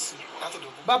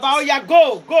 Baba, oh yeah,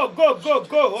 go.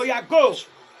 Oh yeah, go.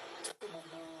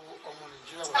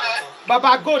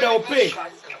 Baba, go, they will pay.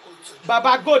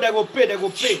 Baba, go, they will pay. They will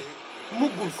pay.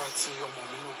 Mugus.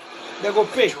 They will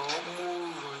pay.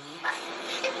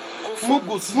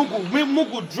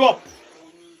 Mugu drop.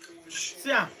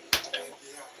 See him.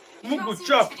 Mugu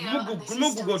chop.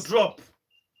 Mugu go drop.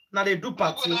 Now they do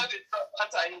party.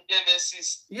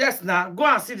 Yes, now go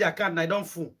and see the account. Now I don't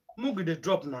fool. Mugu they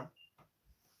drop now.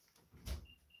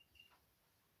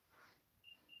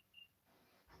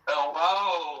 Oh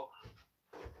wow!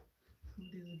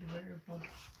 This is very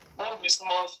important. Not the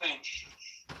small thing.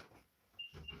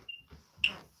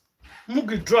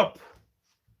 Mugu drop.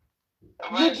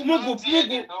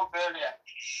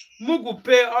 Mugu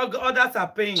pay. All others are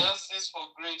paying. Justice for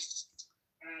grace.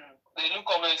 The new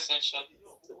comment section.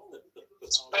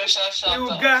 Special shout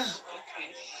You out. get.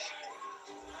 Okay.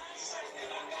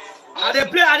 I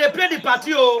dey play the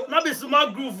party, oh, not be small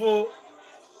groove, oh.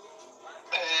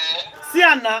 See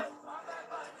Anna.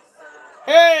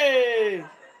 Hey.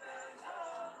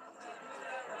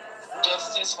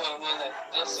 Justice for women.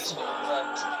 Justice for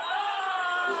Mohbad.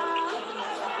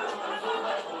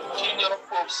 Junior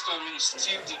pop story is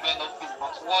still developing,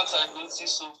 but what I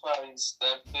noticed so far is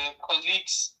that the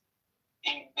colleagues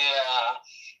in their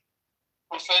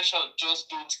profession just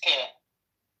don't care.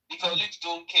 The colleagues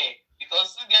don't care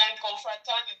because they are in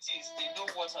confraternities. They know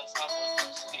what has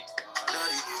happened today.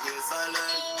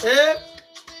 Eh?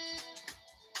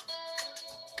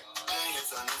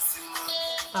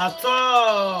 At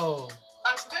all.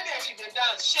 And today they should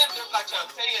dance. Shame don't catch am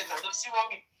 10 years and don't see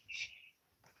mommy.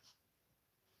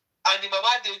 And the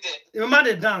mama did there. The mama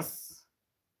dey dance.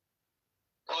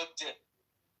 Oh dear.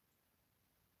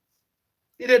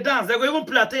 He dey dance. They go even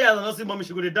play 10 years and not see mommy.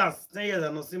 She go dey dance. 10 years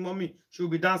and not see mommy. She will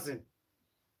be dancing.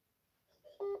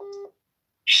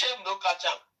 Shame don't catch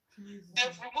am.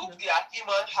 They've removed their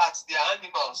human hearts, their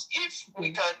animals. If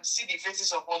we can see the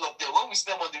faces of all of them, when we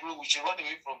see them on the road, we should run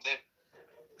away from them.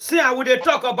 See, I would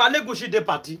talk about Elegushi Day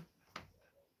party.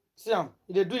 See,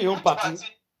 they do your own party.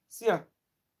 See,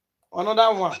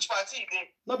 another one. Which party again?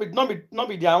 Not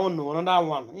be their own, no. Another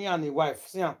one. He and his wife.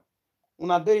 See,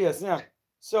 una day here.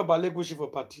 See about Elegushi for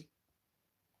party.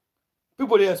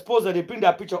 People they expose that they bring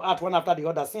their picture out one after the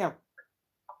other. See,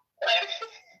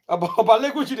 about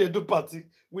Elegushi they do party.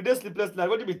 We dey sleepless night.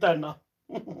 What do you be time now?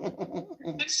 These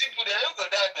people they don't go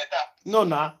die better. No,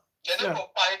 nah. They don't go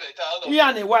buy better. He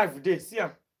and his wife they see.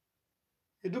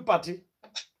 They do party.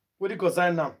 What do you go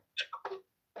sign now?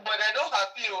 But they're not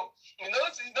happy. Oh. You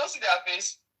don't see their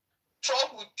face.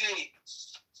 Trouble day.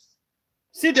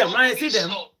 See them, now you see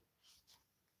them.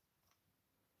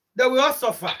 They will all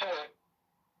suffer.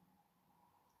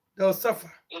 They will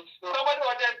suffer. Somebody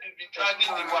wanted to be dragging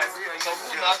the wife. Some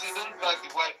people now say don't drag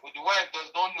the wife, but the wife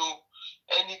does not know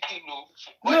anything. No.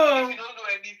 But No. if you don't know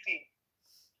anything,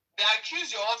 they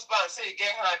accuse your husband, say you get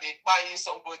hand in buying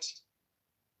somebody.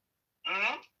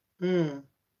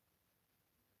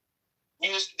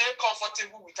 You stay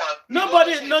comfortable with her.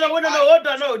 Nobody,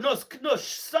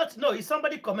 no. If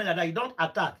somebody comment like that, you don't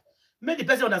attack. Make the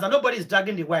person understand. Nobody is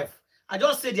dragging the wife. I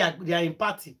just say they are in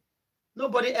party.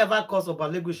 Nobody ever calls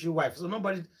about Elegushi wife. So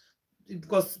nobody,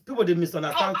 because people they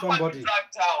misunderstand somebody.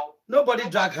 Nobody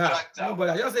drag her.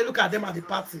 Nobody. I just say look at them at the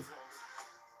party.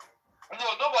 No,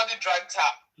 nobody dragged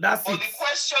her. That's but it. the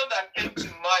question that came to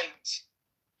mind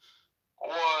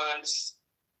was,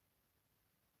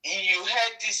 you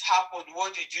heard this happen,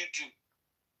 what did you do?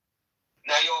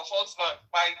 Now your husband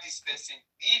buy this person.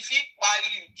 If he buy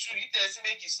you true, he doesn't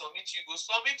make it submit you, go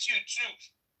submit you true.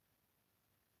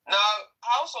 Now,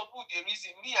 how some people they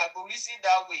reason, me, I go reason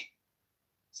that way.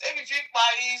 So if you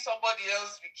buy somebody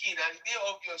else begin and they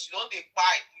obvious, you don't they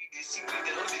buy, they secret,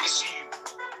 they don't they see you.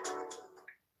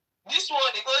 This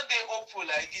one, they go they hopeful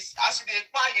like this. As they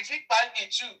buy, if you buy me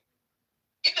too,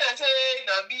 if they say,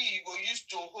 now me, you go use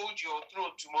to hold your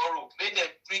throne tomorrow, make them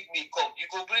bring me, come. You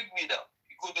go bring me now.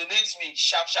 You go donate me,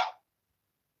 sharp.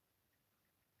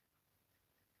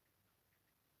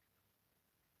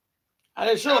 And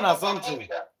they show us something.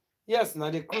 Yes, now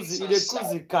they cruise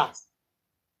the car.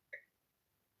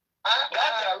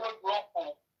 That's a road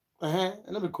rough.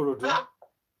 Let me call it. That's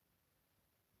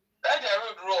a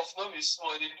road rough, no be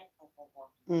small. They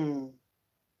do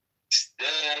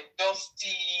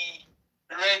dusty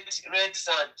red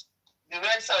sand. The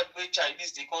red sand where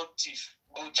Chinese they call thief.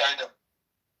 Go China.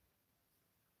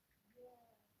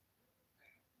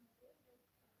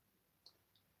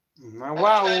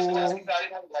 Wow. I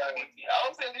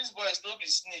would say these boys don't be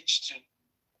snitch too.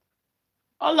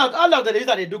 All of the days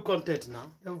that they do content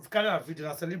now. They've carried a video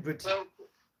and celebrate. Well,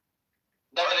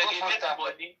 they make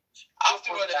money.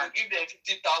 Afterward, they will give them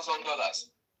 $50,000.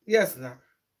 Yes, now.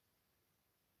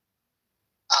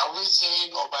 Are we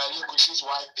saying Elegush's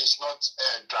wife is not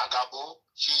draggable?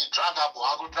 She's draggable.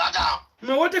 I will drag her.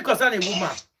 No, what they concern a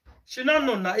woman? She don't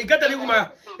know now. You got any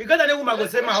woman go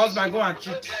say my husband go and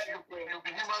cheat. You'll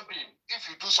be human being. If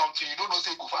you do something, you don't know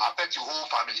say it could affect your whole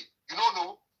family. You don't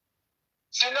know.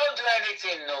 She don't do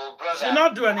anything, no, brother. She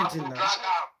not do anything now. Drag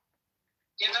her.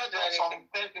 She don't do anything.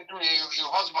 Something to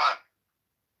your husband.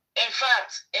 In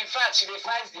fact, she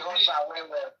fights the husband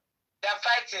well. They're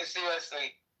fighting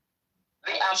seriously.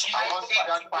 They are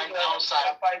fighting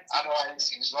outside.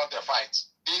 Otherwise, it's not a fight.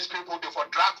 These people, they for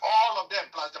drag all of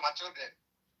them plus my children.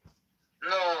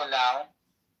 No, now.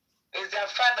 It's the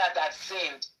father that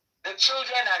sinned. The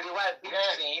children and the wife didn't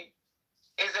sin.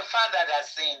 It's the father that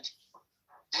sinned.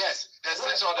 Yes, the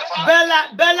sins of the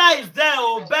father. Bella is there.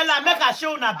 Oh, Bella, make a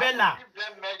show na Bella.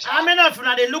 How many of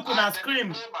you they look on a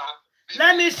scream?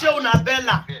 Let me show na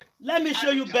Bella. Let me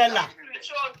show you Bella.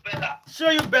 Show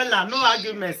you Bella. No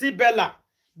argument. See Bella.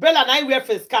 Bella now wear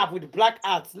face cap with black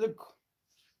hats. Look.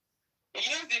 He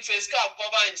used the face cap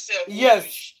cover himself.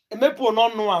 Yes. People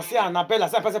not know and say Annabella.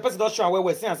 Say person don't show where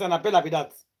we say Annabella be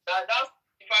that. That's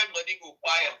fine money go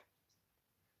quiet.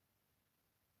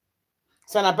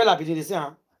 Say Annabella be the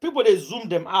same. People they zoom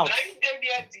them out. Now you dey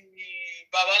near the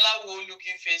Babalawo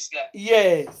looking face like.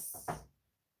 Yes.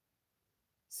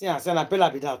 See Annabella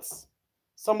be that.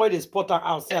 Somebody they spot her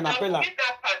out. Say Annabella.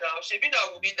 She be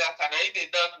that movie that can I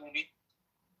did that movie.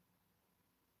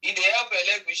 In the help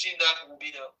Elegushi that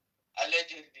movie now.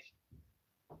 Allegedly.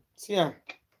 See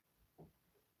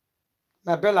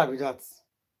Annabella be that.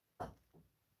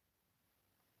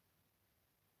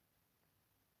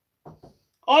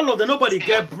 All of them, nobody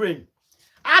get brain.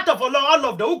 Out of all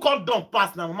of them, who called dumb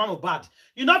pass now, Mama bad.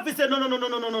 You know if we say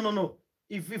no.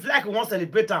 If like we want to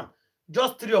celebrate them,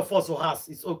 just 3 of us or us,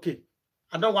 it's okay.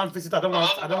 I don't want visit. I don't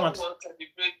want. to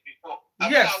celebrate before.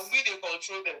 Yes. I mean, we they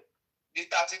control them. The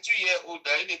 32-year-old,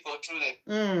 they control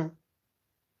them.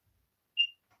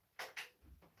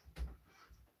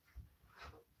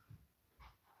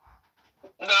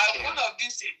 Now, one of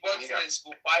these boyfriends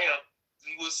go fire.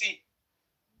 You will see.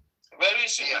 Very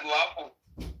soon it will happen.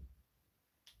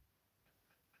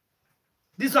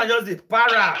 This one just the para.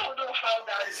 I don't know how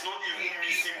that is not even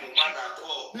missing Mohbad at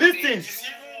all. Listen. It is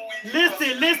even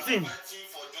with Listen. the fighting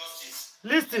for justice.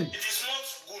 Listen. It is not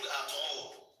good at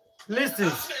all. Listen.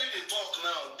 After you talk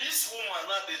now, this woman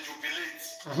now they jubilate.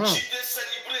 She they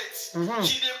celebrate.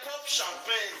 She they pop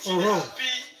champagne. She they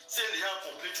happy. Say they have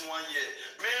complete 1 year.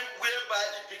 Men whereby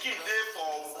the picking day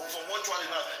for mortuary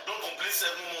now don't complete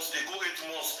 7 months. They go 8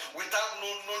 months without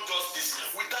no justice,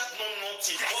 without no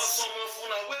nothing. But some of you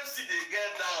now when see they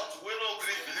get out, we no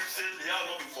agree believe say they have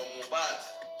not been for Mohbad.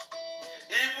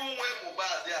 Even when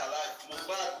Mohbad they are alive,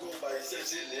 Mohbad go by say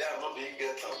they have not been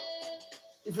get out.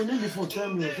 If you need me for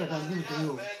 10 minutes, I can give it to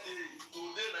you.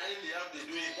 Today now they have they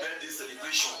do a birthday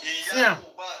celebration. Yeah.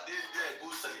 Mohbad they there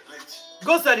go celebrate.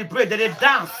 Go celebrate. They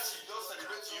dance. She just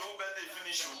celebrate your own birthday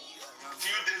finish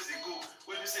few days ago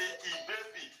when you say he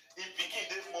baby, he pikin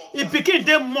dey more. He pikin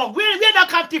them more. Where that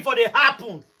captive for they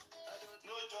happen?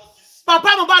 No justice. Papa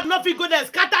Mohbad nothing go there,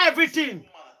 scatter everything.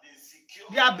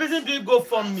 They are busy doing go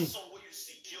from me. Grandson wey you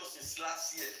secure since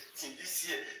last year till this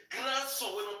year. Grandson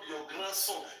wey no be your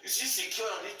grandson, you see secure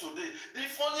on it today. The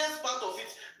funniest part of it,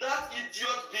 that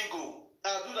idiot bingo,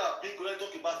 I do that bingo I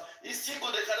talk about. He still go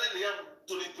dey carry Liam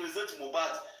to represent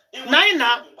Mohbad.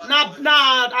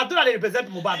 Nah, Adura they represent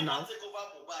Mohbad now.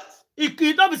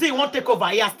 He don't be say he won't take over.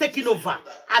 He has taken over.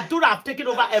 Adura have taken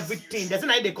over everything. That's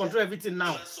why they control everything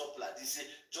now.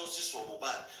 Justice for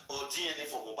Mohbad or DNA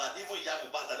for Mohbad. Even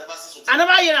Mohbad, I never see something. I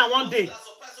never hear that one day. That's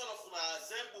surprise all of una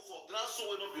example for grandson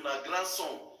wey no be na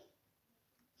grandson.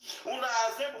 Una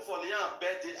example for Liam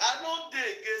birthday. I no dey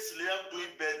against Liam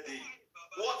doing birthday.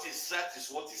 What is right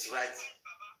is what is right.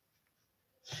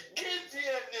 Give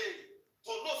DNA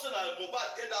to know say na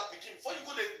Mohbad get that pikin before you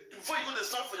go dey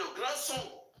stand for your grandson.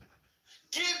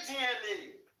 Give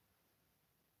DNA.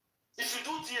 If you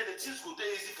do DNA, things go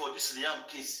dey easy for this Liam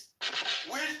case.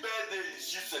 Which birthday is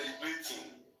she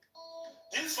celebrating?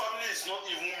 This family is not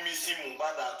even missing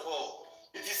Mohbad at all.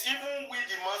 It is even with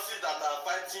the masses that are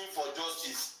fighting for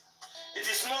justice. It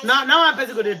is not. Now one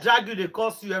person go they drag you, they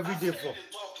cost you every day for.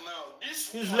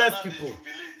 Useless people.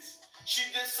 She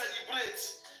they celebrate.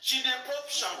 She they pop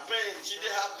champagne. She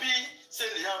they happy. Say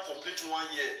they have complete 1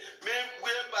 year. Men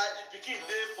whereby the picking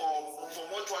day for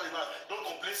mortuary now don't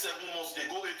complete 7 months. They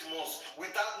go 8 months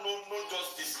without no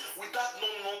justice, without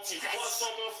no nothing. But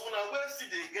some of you now when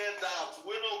see they get out,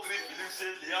 we no agree believe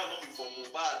say they have not been for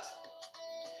Mohbad.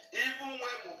 Even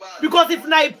when Mohbad. Because if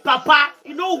not Papa,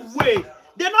 you know way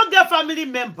they not get family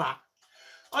member.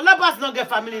 Olabas not get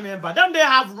family member. Don't they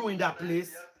have rule in that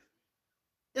place?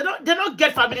 They don't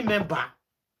get family member.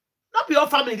 Not be all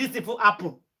family this thing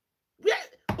happen.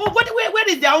 Where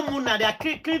is their own moon now? They are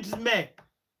kids men.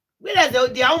 Where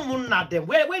is their own moon now? Them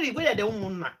where is their own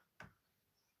moon now?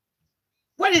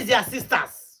 Where is their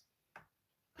sisters?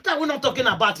 What are we not talking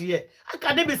about here? How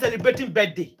can they be celebrating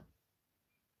birthday?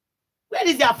 Where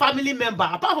is their family member?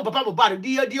 Apart from Papa Mohbad,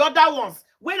 the other ones,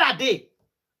 where are they?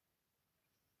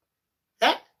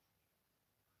 Eh?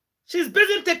 She's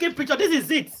busy taking pictures. This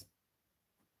is it.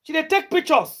 She they take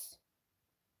pictures.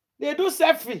 They do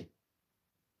selfie.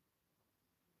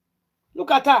 Look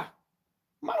at her.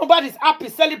 Mohbad is happy,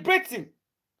 celebrating.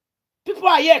 People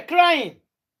are here crying.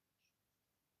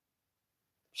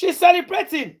 She's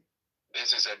celebrating.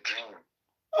 This is a dream.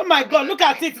 Oh my God, look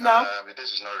at it now.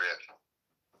 This is not real.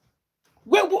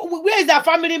 Where is their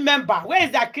family member? Where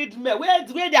is their kid?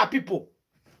 Where their people?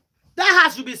 That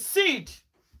has to be seed.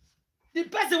 The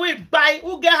person will buy,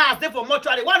 who get house there for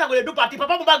mortuary. One I'm going to do party.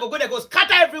 Papa Mama go there, go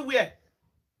scatter everywhere.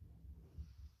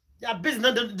 Their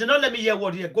business, they don't let me hear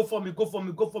word here. Go for me, go for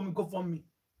me, go for me, go for me.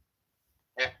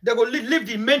 Yeah. They go leave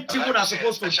the main thing what are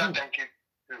supposed to do. Thank you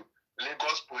to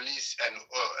Lagos police and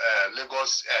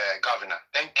Lagos governor.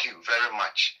 Thank you very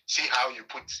much. See how you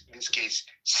put this case.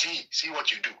 See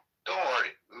what you do. Don't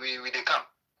worry. We they come.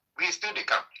 We still they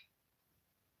come.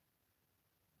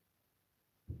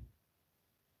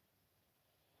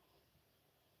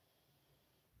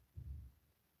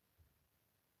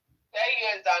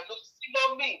 Years that no see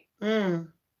on me.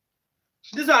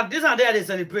 This one there they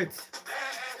celebrate.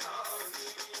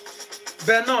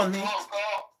 Benoni. Oh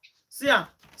God.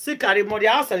 See Karimo, they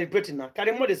are celebrating now.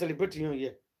 Karimo they celebrating you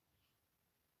here.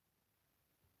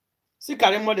 See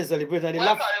Karimo they celebrate and they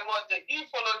laugh. You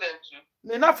follow them too.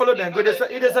 They not follow them, but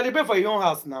they celebrate for your own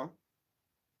house now.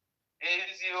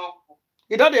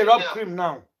 You don't they rub cream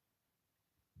now.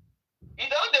 You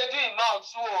don't they do in mouth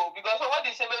too, because what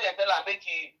they say when they tell her make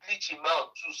you bleach in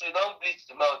mouth too, so you don't bleach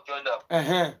the mouth join up.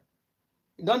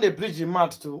 You don't they bleach the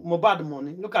mouth too. Mohbad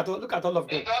money. Look at all of them.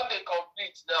 They don't they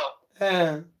complete now.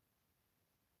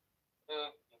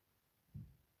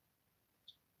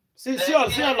 See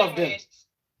all of them.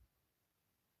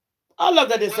 All of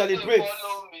them they celebrate.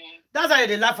 That's why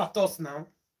they laugh at us now.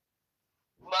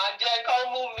 Man, they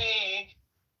come with me.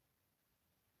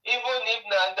 Even if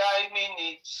not 9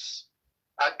 minutes.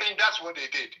 I think that's what they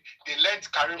did. They let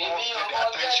Karimo get the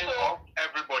attention of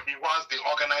everybody once they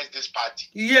organized this party.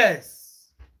 Yes.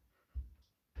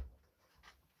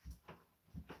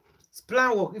 It's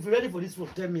plan work. If you're ready for this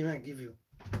work, tell me and I give you.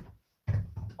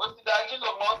 What did I do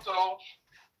the motto?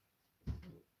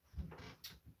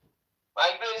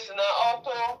 My grace in the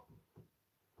auto.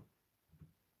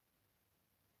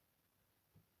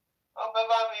 I'll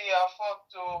never be a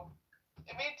photo.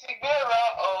 On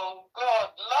God,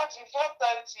 Latin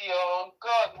 430 on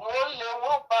God,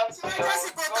 one party on God.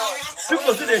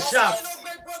 People see the shout.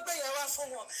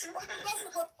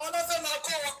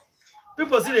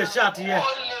 People see the shout here.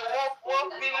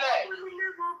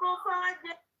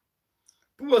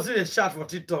 People see the shout for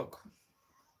TikTok.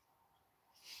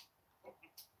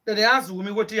 Then they ask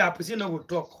me what you happen, you know, we'll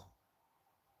talk.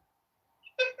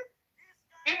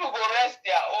 People go rest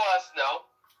their hours now.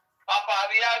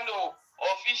 Papariano.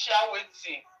 Official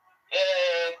waiting,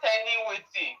 Tenny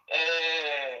waiting,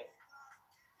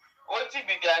 waiting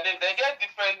be their name. They get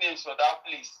different names for that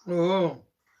place. Oh,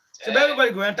 so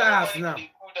everybody go enter house now.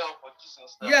 Cool down for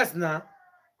Jesus now. Yes, now.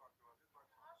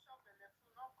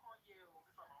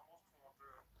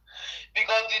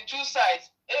 Because the two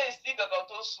sides, still the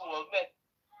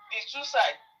two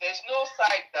sides, there's no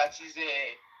side that is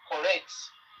correct.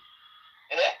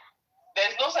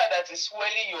 There's no side that is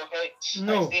swelling your head.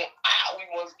 No. Say, we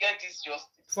must get this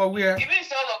justice. For where? Even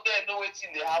if all of them know what's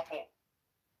in the happen.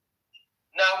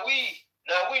 Now we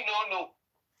don't know.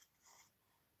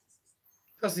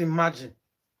 Just imagine.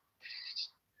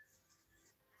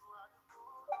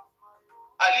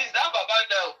 At least that Baba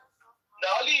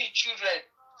now only children,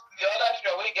 the other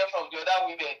children we get from the other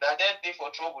women, now they're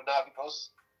for trouble now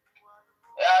because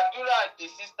Dura and the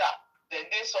sister, then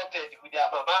they sorted with their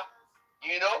mama,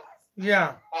 you know?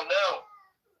 Yeah. For now,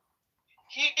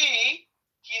 he's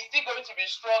still going to be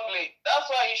struggling. That's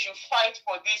why he should fight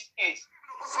for this case.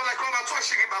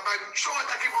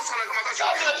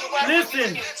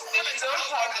 Listen.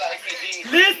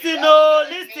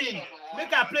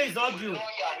 Make a place audio.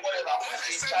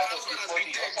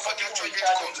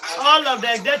 All of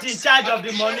them get in charge of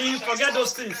the money. Forget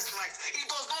those things.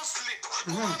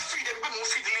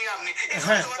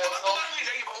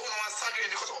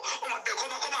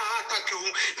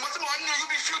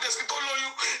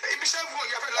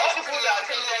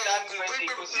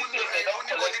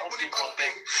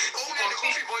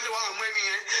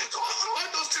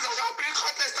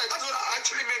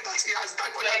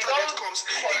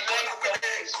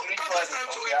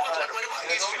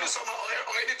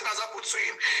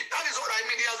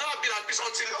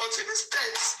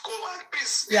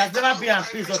 He has never been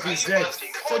at peace until his death.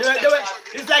 So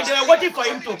it's like they were waiting for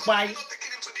him to buy.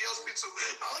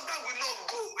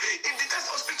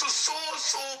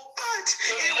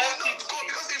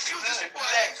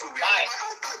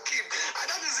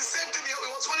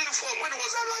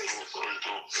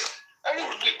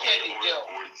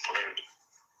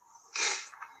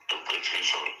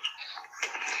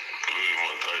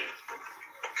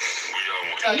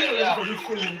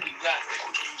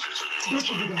 Don't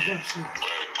forget that God too.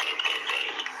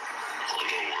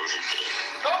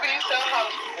 Don't be inside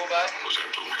house, Mohbad.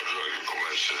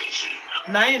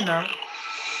 Nine now.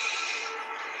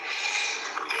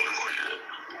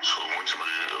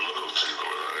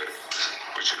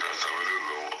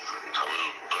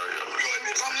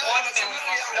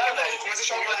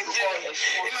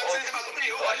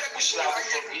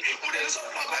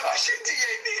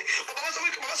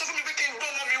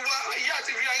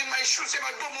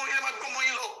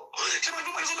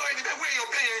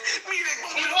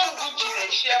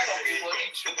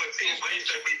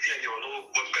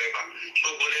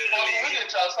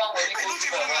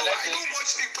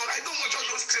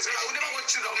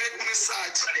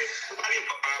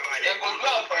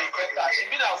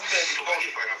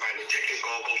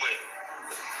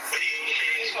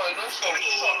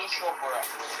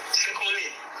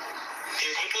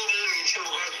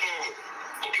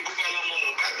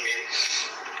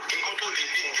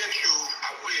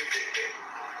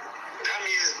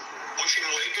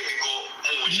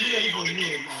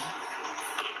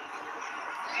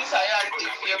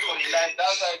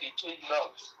 That's why they change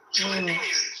laws. So the thing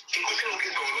is, that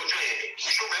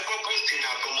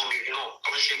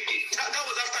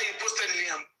was after you posted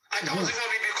Liam. And that was even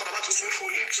when we come about to swear for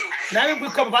him too. Now we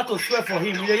come about to swear for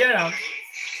him. You hear him?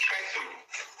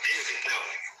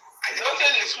 Don't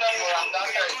tell the swear for him.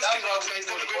 That's why He's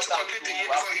not going to complete the year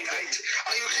before he died.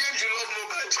 And you claimed you love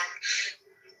Mohbad.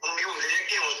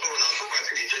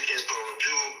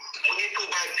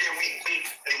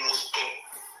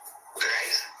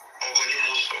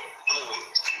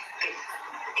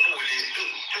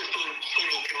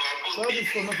 All this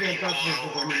for not being that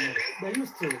anymore. They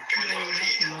used to.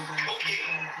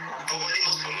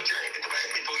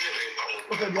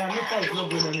 Okay, the America is not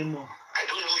going anymore. I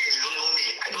don't know you, don't know me.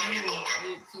 I don't even know her.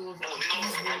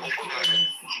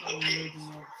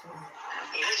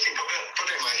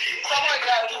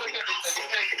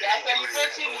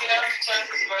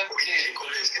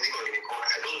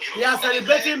 They are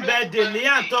celebrating birthday.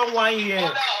 Liam turned 1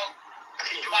 year.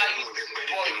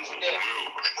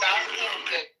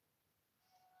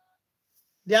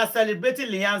 They are celebrating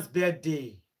Liam's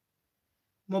birthday.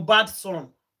 Mohbad's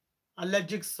son,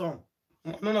 allergic son.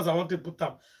 No, I want to put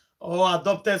up. Or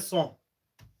adopted son.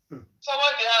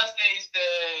 Somebody else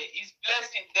is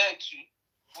blessing there too.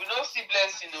 We don't see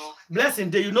blessing, though. Blessing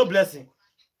there, you know blessing.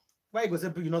 Why you go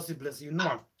say you don't see blessing? You know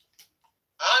her.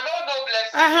 I don't know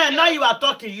blessing. Now you are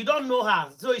talking. You don't know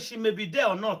her, so she may be there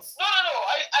or not. No.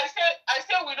 I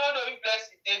said we don't know if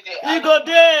blessing there. You go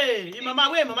there. Your mama,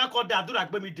 where mama called that? Do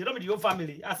like baby, they don't be the whole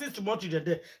family. I see small children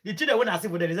there. The children when I see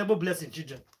for them, resemble blessing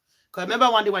children. Cause remember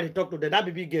one day when they talk to them, that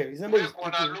baby girl, resemble. Look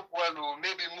well,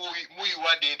 maybe Mui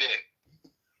one day there.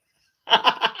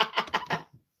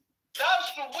 That's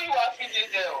true. We were feeding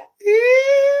there.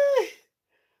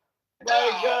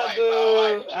 My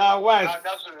God, our wife.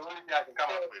 That's the only thing I can come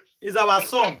up with. Is our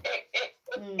son.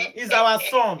 Is our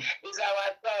son. It's our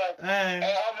son.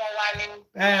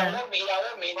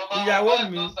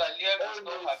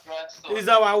 Is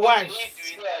our wife.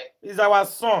 Is our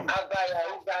son.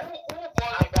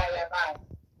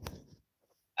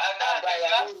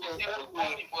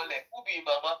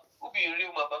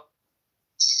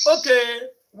 Okay,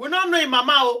 we don't know him,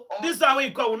 mama. This is how we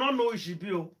call. We don't know who she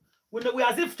be. We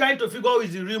as if trying to figure out who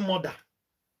is the real mother.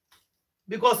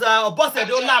 Because boss said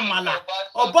don't la mala.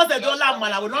 Boss said don't la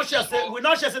mala. We not share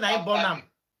say na him born am.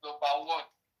 Number one.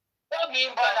 Don't mean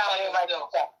born am.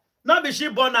 Not be she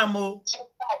born am o.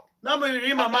 Not be the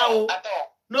real mama o.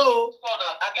 No.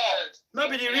 Not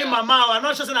be the real mama o. I'm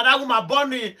not sure say that woman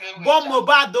born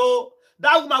Mohbad o.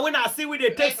 That woman when I see we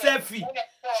they take selfie.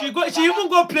 She even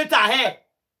go plait her hair.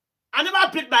 I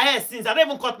never plait my hair since. I don't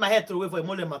even cut my hair to away for a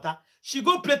mole matter. She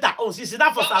go plait her own. She sit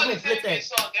down for salon plait her.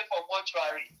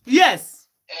 Yes.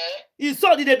 He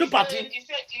saw did they do party. He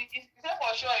said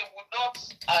for sure he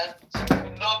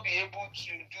would not be able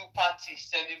to do party,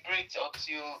 celebrate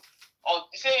until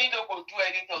he said he don't go do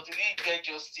anything until he get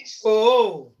justice.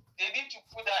 Oh. They need to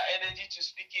put that energy to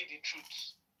speaking the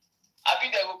truth. I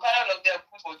think they will carry all of them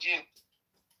put for jail.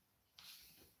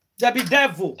 They be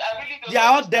devil. Really they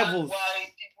are all devils. Why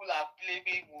people are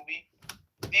blaming Wunmi?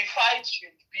 The fight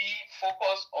should be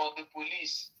focused on the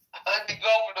police and the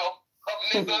governor of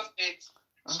Lagos State.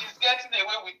 She's getting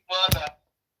away with murder.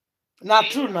 Not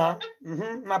true now.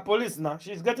 My police now.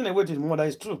 She's getting away with murder.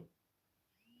 It's true.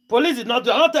 Police is not.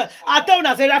 I tell you,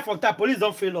 I say right from time. Police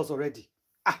don't fail us already.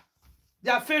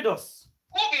 They have failed us.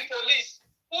 Who be police?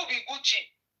 Who be Gucci?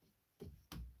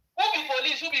 Who be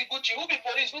police? Who be Gucci? Who be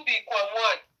police? Who be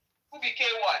Kwan1? Who be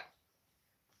K1?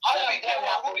 Who be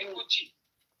K1? Who be Gucci?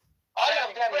 All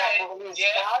of them are police.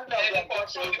 Yeah, all of them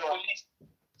control the police.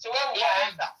 So where will I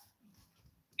enter?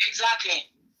 Exactly.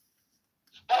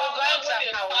 But when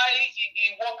they fire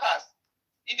in workers,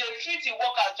 if they treat the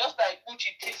workers just like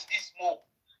Gucci treats this more.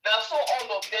 Now, so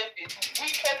all of them, they do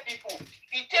wicked people.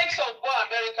 He takes on go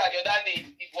America the other day,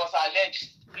 it was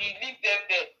alleged. He leave them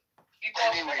there. Because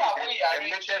Anyway, when he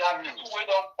arranged people who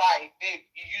don't buy, he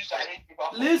used arrange people.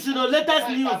 Listen, latest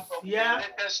news. Yeah.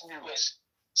 Latest news.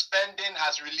 Spending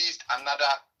has released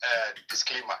another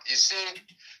disclaimer. He said,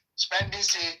 Spending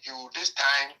say this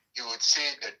time he would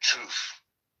say the truth.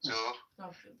 So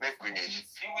make we He will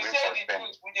say the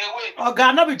truth. We dey wait. Oh,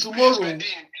 Ghana be tomorrow. Spending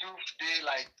in truth, they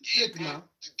like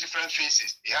different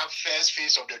faces. They have first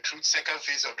face of the truth, second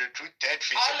face of the truth, third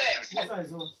face of the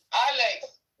truth. Alex,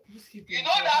 you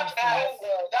know that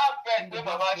bed where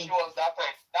Mama show us that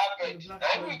time. That bed.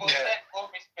 Now we go set go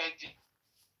be spending.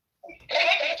 If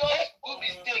you just do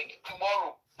mistake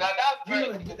tomorrow, now that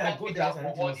bed go down for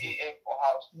 1 a.m. for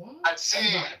house. I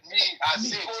say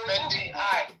spending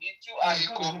high. He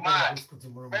go mad.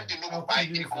 Spending no buy.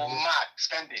 He go mad.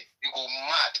 Spending. He go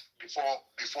mad before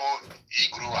he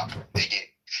grow up again.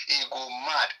 He go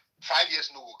mad. 5 years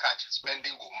no go catch.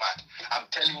 Spending go mad. I'm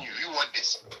telling you. You want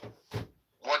this?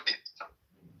 What this?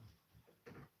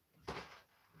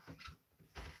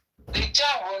 The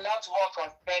job will not work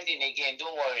on spending again.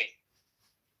 Don't worry.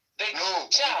 No,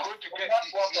 he's going to get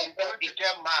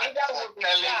mad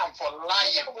for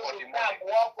lying for the money,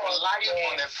 for lying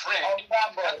on a friend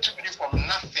that took you from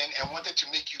nothing and wanted to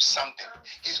make you something.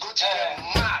 He's going to get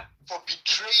mad for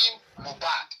betraying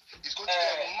Mohbad. He's going to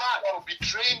get mad for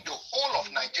betraying the whole of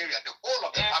Nigeria, the whole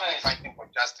of the public fighting for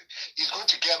justice. He's going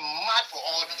to get mad for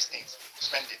all these things.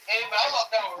 Spending.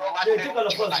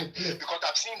 Because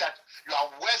I've seen that you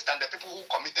are worse than the people who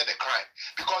committed the crime.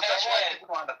 Because that's why people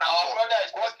don't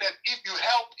understand God. That if you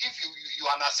help, if you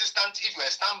are an assistant, if you are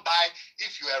a standby,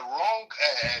 if you are wrong,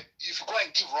 if you go and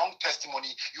give wrong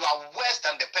testimony, you are worse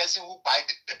than the person who buy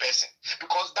the person.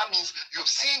 Because that means you've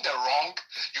seen the wrong,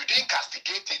 you didn't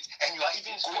castigate it, and you are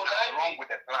even going wrong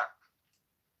with the plan.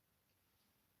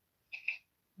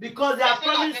 Because they are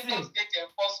promising. State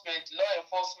enforcement, law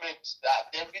enforcement, that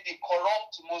they be the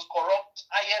most corrupt,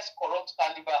 highest corrupt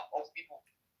caliber of people.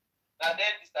 Now they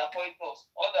disappoint us.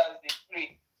 Others they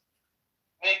pray,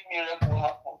 make miracle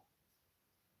happen.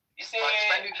 You say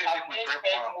they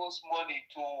spend most money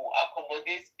to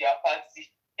accommodate their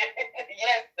party.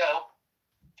 Yes, now.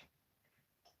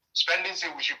 Spending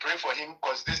say we should pray for him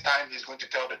because this time he's going to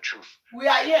tell the truth. We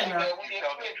are here now.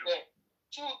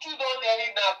 Two don't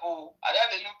early now go. I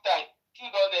don't look time. Two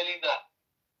don't early now.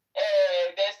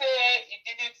 They say he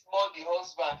didn't mourn the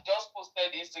husband. Just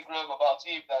posted Instagram about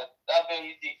him that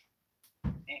very day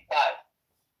he died.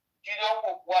 Junior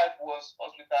Pope's wife was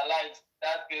hospitalized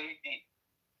that very day,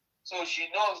 so she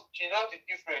knows the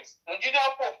difference. So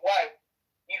Junior Pope's wife,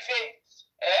 he faints.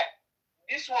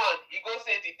 This one he go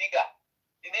say the nigga.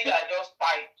 The nigga just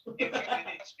died a few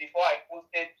minutes before I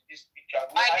posted this picture.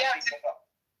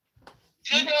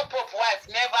 Junior Pope's wife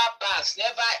never pass,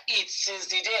 never eat since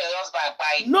the day her husband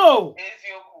died. No.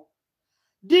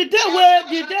 The day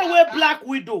where Black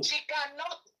Widow. She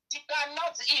cannot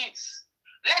eat.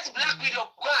 Let Black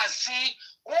Widow go and see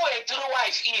who a true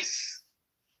wife is.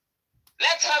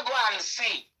 Let her go and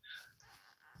see.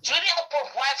 Junior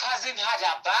Pope's wife hasn't had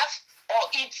a bath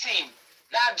or eating.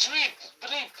 Now drip.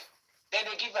 Then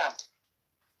they give her.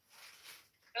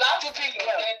 She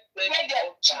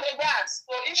dey dance.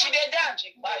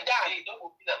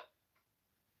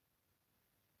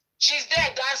 She's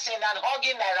there dancing and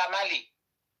hugging Naira Marley.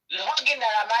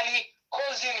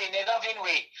 Cozyly in a loving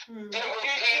way. They will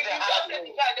pay the house. I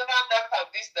never knocked out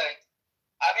this night.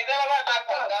 I mean, never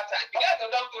knocked out that time. You guys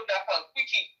don't go knock out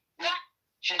quickie.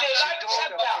 They like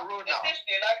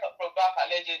her from back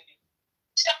allegedly.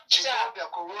 She got the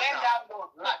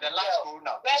corona, the last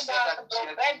corona. She said that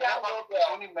she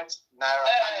only met Naira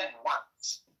Marley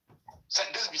once. So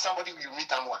this be somebody you meet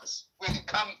them once. When you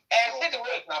come, see the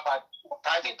way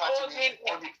private party. See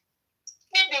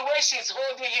the way she's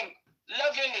holding him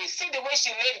lovingly. See the way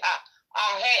she laid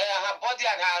her body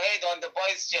and her head on the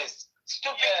boy's chest.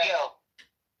 Stupid girl.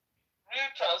 Real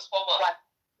transformer.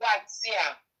 What? See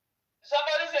her.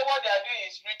 Somebody say what they are doing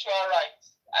is ritual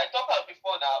rites. I talked about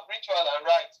before now, ritual and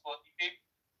rites for the baby,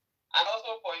 and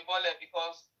also for Imole,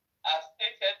 because as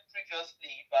stated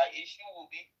previously by issue will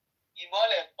be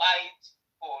Imole fight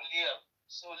for Liam.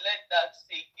 So let that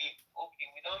sink in.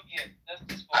 Okay, we don't hear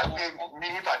justice for I think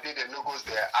me if I did the logos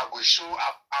there, I will show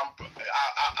up. I'm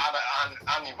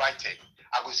invited.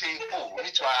 I will say, oh,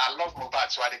 ritual, I love Mohbad,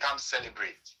 so I come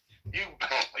celebrate. You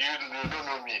don't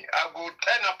know me. I will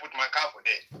turn up with my car for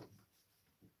there.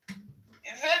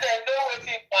 He said they know what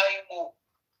he buy more.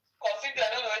 Consider they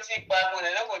don't know what he buy more,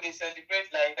 they don't go they celebrate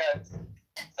like that.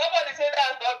 Somebody said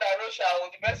that's not Darusha,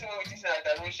 or the person who is like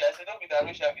Darusha. I said, don't be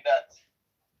Darusha with that.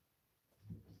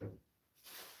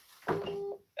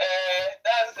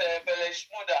 That's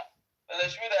Beleshmuda.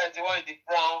 Beleshmuda is the one in the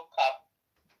brown cap.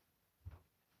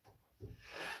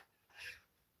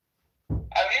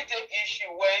 I really take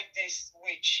issue when this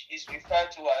witch is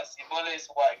referred to as Ibole's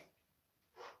wife,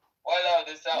 while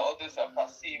others are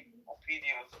perceived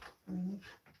opinions.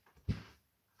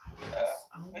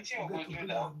 What you will do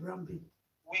now?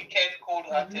 Wicked,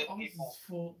 cold-hearted people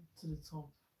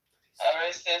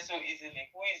arrested so easily.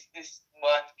 Who is this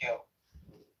mad girl?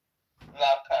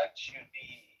 Black Cat should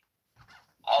be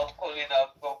out calling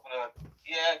out governor.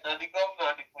 Yeah, now the governor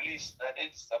and the police, now they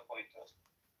disappoint us.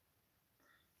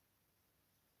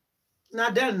 Now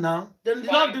they did not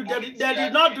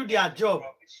do their job.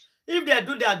 If they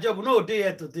do their job, no day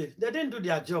here today. They didn't do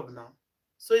their job now.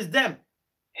 So it's them.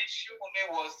 Ishumi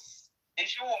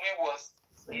was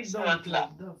his handler.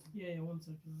 Yeah, 1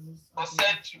 second. Was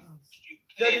sent to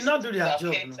They did not do their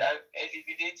job. and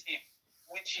eliminate him,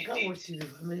 which she did. And she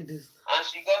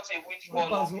I got a witch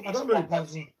call of his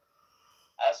property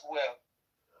as well.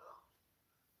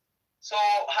 So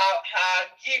her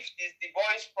gift is the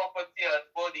boy's property and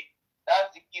money.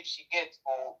 That's the gift she gets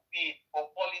for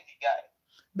calling the guy.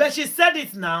 But she said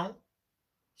it now.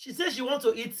 She said she wants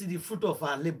to eat the fruit of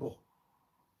her labor.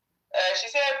 She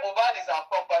said Mohbad is her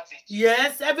property.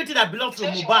 Yes, everything that belongs to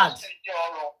Mohbad.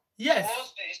 Yes.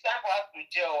 It's time for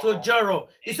her to Joro.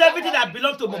 It's everything that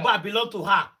belongs to Mohbad belongs to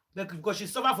her. Because she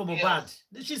suffered from Mohbad.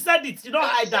 Yes. She said it. She don't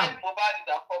hide that. Mohbad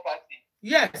is her property.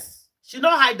 Yes. She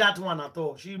don't hide that one at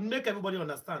all. She make everybody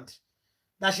understand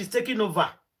that she's taking over.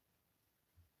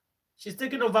 She's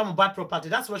taking over Mohbad property.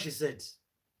 That's what she said.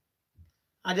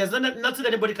 And there's nothing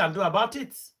anybody can do about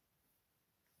it.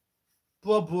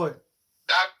 Poor boy.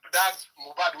 That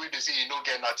Mohbad way they say you don't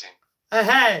get nothing.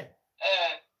 Hey.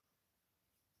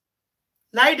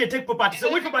 Now they take property. So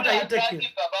which property are you taking?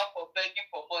 Baba for begging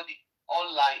for money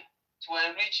online to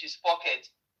enrich his pocket,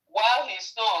 while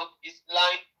his son is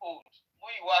lying cold.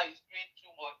 Muiwa is doing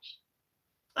too much.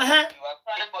 You are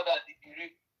crying more than the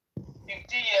bereaved.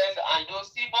 50 years and you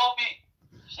see mommy.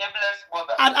 Shameless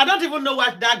mother. I don't even know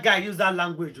why that guy used that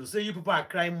language. You say you people are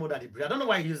crying more than the bereaved. I don't know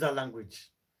why he used that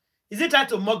language. Is he trying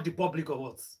to mock the public or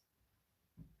what?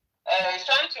 He's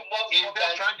trying to mock the public.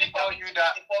 He's trying to tell you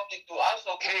that the public to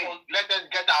answer. Hey, let us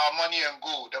get our money and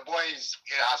go. The boy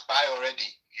has buy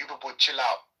already. You people chill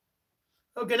out.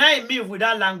 Okay, now you mean with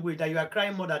that language that you are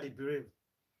crying more than the bereaved.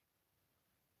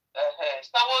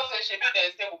 Someone said she did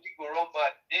they say we go wrong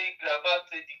bad. They grandma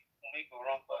said we go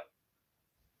wrong bad.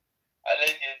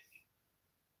 Allegedly.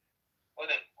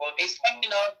 It's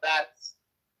coming out that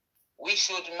we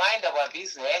should mind our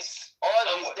business. All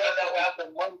this debt that we have the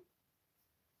money.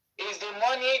 Is the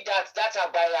money that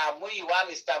Abaya, Muiwa,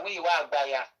 Mr. Muiwa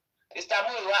Abaya, Mr.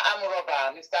 Muiwa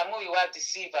Amroba, Mr. Muiwa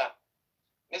Deceiver,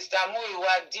 Mr.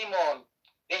 Muiwa Demon,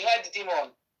 the head demon.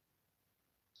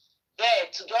 There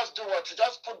to just do what? To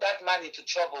just put that man into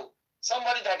trouble.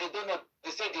 Somebody that they don't know,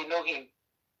 they say they know him.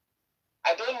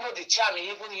 I don't know the charm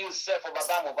he even used for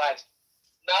Baba Mohbad.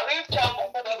 Now if charm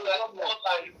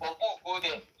online for who go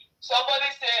there. Somebody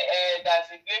say that's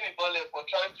a blame bullet for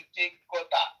trying to take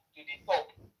quota to the top.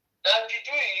 Now did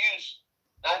you use?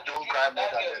 Now don't cry more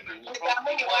than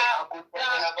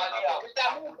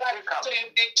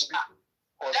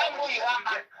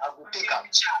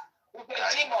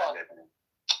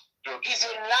He's a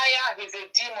liar, he's a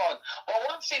demon. But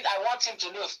one thing I want him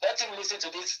to know, let him listen to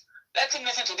this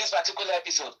particular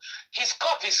episode. His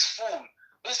cup is full.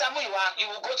 Mr. Muiwa, he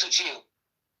will go to jail.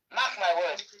 Mark my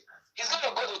word. He's going to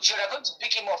go to jail. They're going to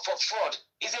pick him up for fraud.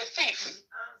 He's a thief.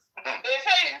 They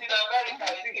say it's in America.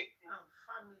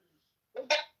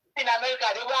 In America,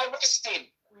 they will arrest him.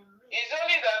 It's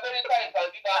only in America you can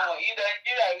do that one. In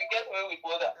Nigeria, we get away with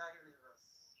murder.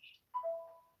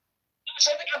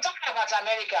 I'm talking about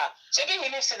America. Shebi he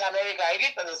lives in America. He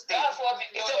lives in the States. That's what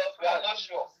he told us. We are not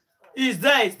sure. He's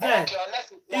there.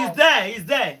 Okay, he's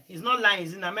there. He's not lying.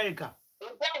 He's in America. He's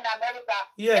there in America.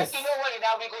 Yes. If you know what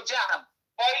now we go jam.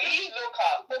 But he is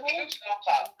local. He looks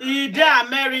local. He's there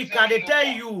America. They tell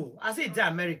you. I say he's there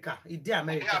America. He's there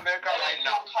America. He's America right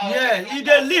now. Yeah, he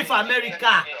they live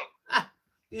America.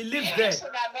 He lives there. He lives in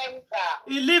America.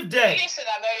 He lives there. He lives in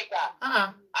America.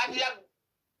 And he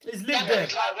he's lived there.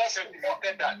 He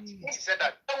said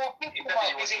that. They will pick him up.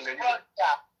 He's a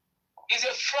fraudster. He's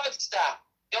a fraudster.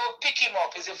 They will pick him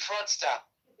up. He's a fraudster.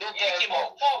 They will pick him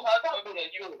up. Paul had something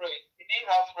that you friends. He didn't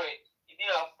have friends. He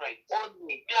didn't have friends.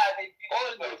 Only. Yeah, they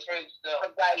didn't have friends. No.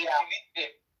 He didn't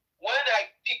them. when I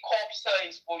pick up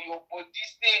signs for your body,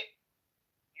 say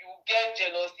you get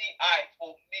jealousy eye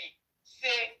for me.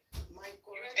 Say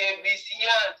you dey miss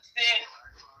yarn. Say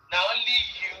now only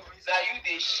you, now you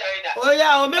dey shine. Oh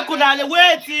yeah, make una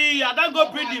wait. I don't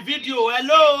go bring the video.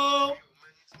 Hello.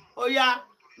 Oh yeah,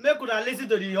 make una listen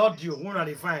to the audio. Una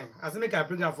dey fine. I say make I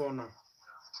bring her for now.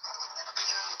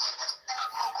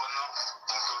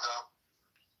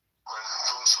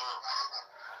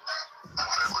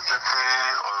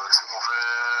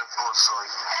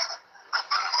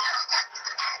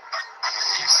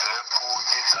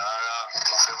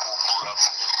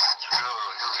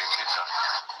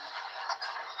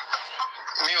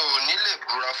 Mi ò ní lè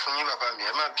búra fún yín bàbá mi,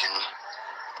 ẹ má bínú.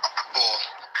 Bọ̀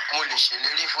mo lè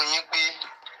ṣèlérí fún yín pé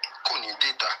kò ní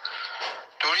data.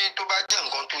 Torí tó bá jẹ́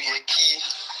nǹkan tó yẹ kí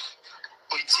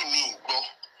etí mi gbọ́,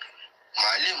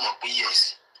 màá lè mọ̀ pé yes.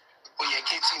 Ó yẹ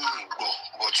kí etí mi gbọ́.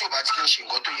 Bọ̀ tí ó bá ti kí ń ṣe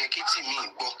nǹkan tó yẹ kí etí mi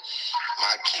gbọ́,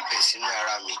 màá kí ìbẹ̀ sínú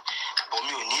ara mi. Bọ̀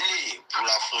mi ò ní lè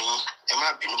búra fún yín. Ẹ má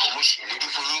bínú, bọ̀ mo ṣèlérí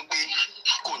fún yín pé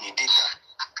kò ní data.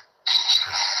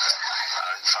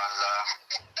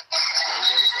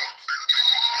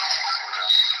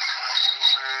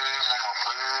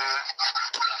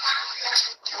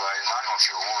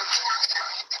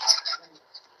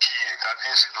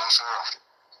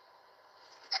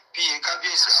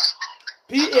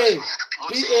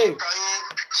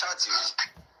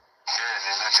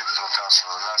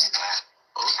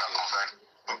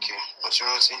 Okay, what's your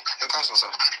name? You can't answer.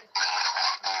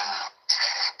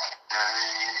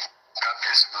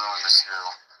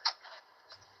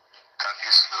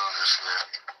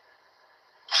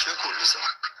 Ṣé kò lè sọ?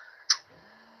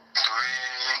 Torí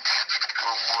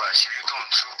gbogbo àṣírí tó ń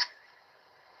tú,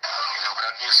 inú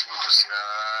kábíyèsí ò dùn sí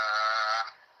rárá.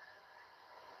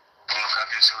 Inú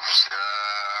kábíyèsí ò dùn sí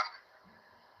rárá.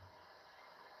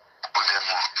 Ó dẹ̀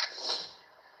mọ̀.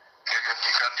 Gẹ́gẹ́ bí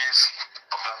kábíyèsí,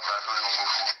 ọba ń bá lórí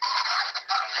gbogbo.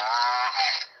 Àmọ́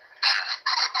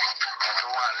ẹ̀tọ́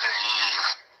wà lẹ́yìn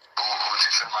òun ti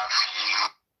fẹ́ máa fi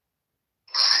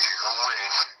ìbéèrè lọ́wọ́ ẹ̀.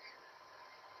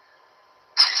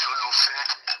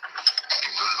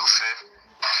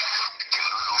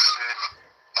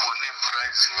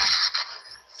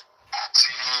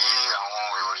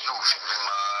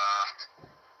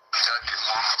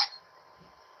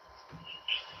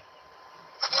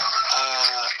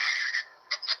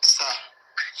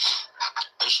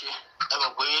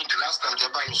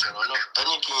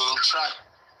 Try.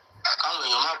 Káwọn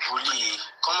èèyàn má bully,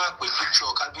 kọ́ má pè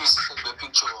picture kábíyèsí fẹ́gbẹ́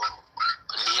picture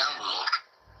Liam mọ́.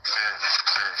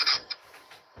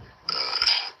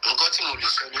 Nǹkan tí mo lè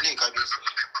sọ nílé kábíyèsí.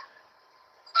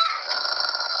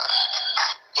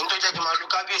 Ní tó jẹ́ kí n máa lo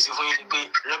kábíyèsí fún yín ni pé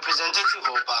representative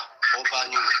ọba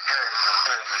ni o.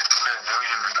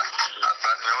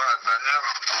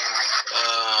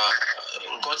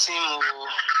 Nǹkan tí mo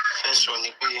fẹ́ sọ ni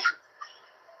pé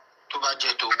tó bá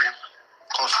jẹ́ tòwú,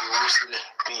 kàn fi owó sílẹ̀,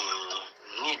 mi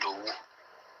ní ìdòwú.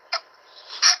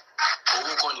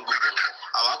 Owó kọ́ ni gbogbo nǹkan.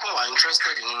 Àwa kàn wà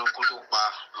interested nínú kó tó pa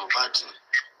Mohbad.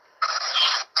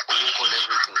 Owó kọ́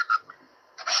everything.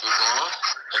 Ṣùgbọ́n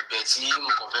ẹ̀bẹ̀ tí mo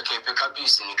kàn fẹ́ kẹ́ pé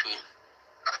kábíyèsí ni pé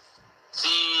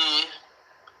tí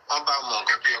wọ́n bá mọ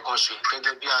nǹkan tó yẹ kán ṣe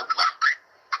gẹ́gẹ́ bí àgbà,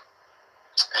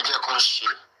 ẹ jẹ́ kán ṣe.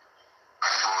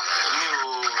 Èmi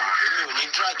ò ní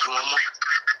drag wọn mọ́.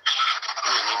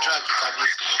 Mi ò ní drag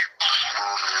kábíyèsí mọ́.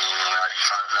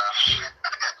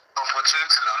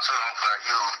 Opportunity là ń sọ̀rọ̀ nípa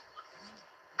yìí o.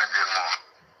 Ẹ̀dẹ̀ mọ̀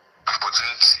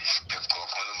opportunity ẹ̀kọ́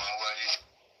kan ló máa ń wáyé.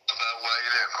 Tó bá wáyé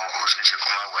lẹ́ẹ̀kan, ó ṣeé ṣe kó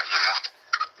má wáyé mọ́.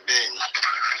 Bẹ́ẹ̀ni.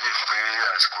 Ìfilé pé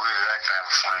àsìkò rẹ̀ right time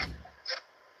fún ẹ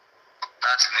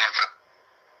láti ní nǹkan.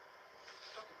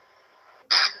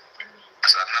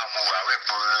 Àṣà náà mo wà wẹ̀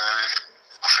pé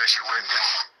mo fẹ́ ṣe wedding.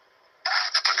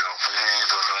 Mo dẹ̀ pé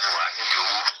dandan ni wà nídìí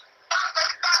owó.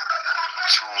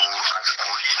 So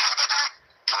àsìkò yìí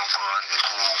gbọ̀ngàn ni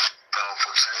kò gba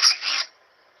opportunity yìí.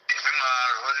 Èmi máa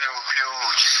rọ́ ní bí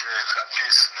òjíṣẹ́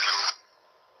kábíyèsí ni o.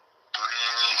 Torí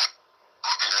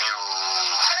èmi ò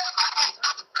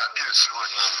kábíyèsí ò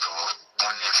ní lọ,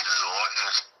 wọ́n ní fi lọ́ ọ́ ní.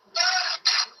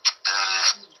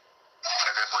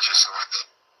 Gẹ́gẹ́ bó ṣe sọ.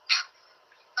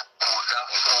 Kò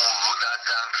rò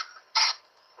dáadáa.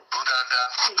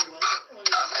 Àkókò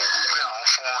pé àwọn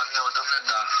fún wọn ní ọdún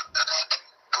mẹ́ta.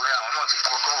 Torí àwọn náà ti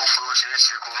kọ́kọ́ wò pé ó ṣeé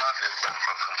ṣe kó má fẹ́ gbà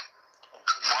kankan.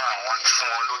 Ṣùgbọ́n àwọn fún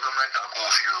wọn lọ́dún mẹ́ta kó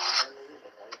fi rò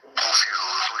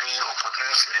torí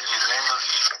opportunity yìí lẹ́yìn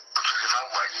yìí ó tún lè má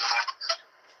wáyé mọ́.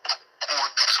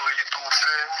 Kó sọ iye tó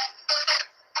fẹ́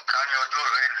ká ní ọjọ́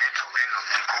rẹ̀ nítorí nù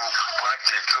ní kó wá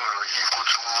jẹ́ kí ọ̀rọ̀ yìí kó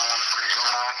tún gbé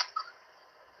mọ́.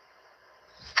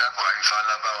 Dápò àyíká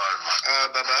alábáwá rò.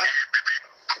 Bàbá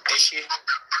ẹ ṣe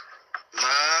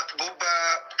Ma Buba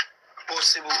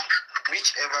possible,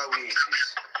 whichever way it is.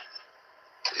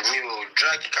 Mi ò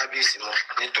drag kábíyèsí mọ́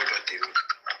nítọ̀dọ̀ tèmi.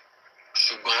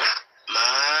 Ṣùgbọ́n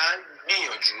màá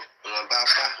gbìyànjú ìwọ̀nba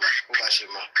apá bó bá ṣe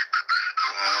mọ́.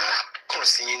 Màá kàn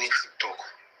sí yín ní TikTok.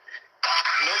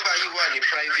 Nọ́mbà yìí wà ní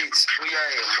private bóyá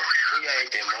ẹ mọ̀ bóyá ẹ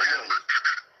dẹ̀ mọ́ mọ̀ ni.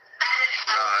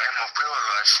 Ẹ mọ̀ pé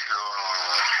ọ̀rọ̀ àṣìlò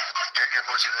gẹ́gẹ́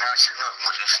bó ṣe ní àṣìlò náà mo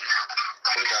ṣe ṣe.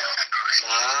 Kódà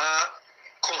màá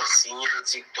kàn sí yín ní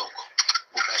TikTok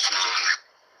bó bá ṣe jẹ́.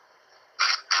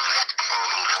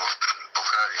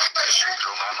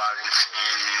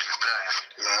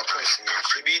 Màá kàn sí yín.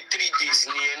 Ṣebí 3 days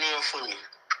ni ẹnu wọn fún mi.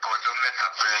 Ọjọ́ mẹ́ta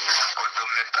péré ni ọjọ́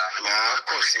mẹ́ta. Màá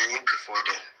kàn sí yín before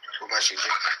then bó bá ṣe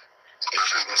jẹ́. Ẹ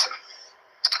ṣe gbọ́ sir.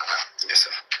 Yes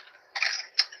sir.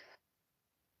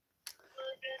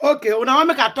 Okay, well, now I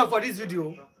make a talk for this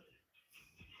video.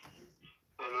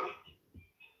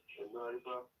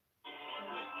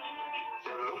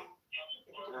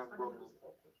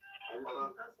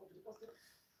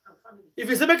 If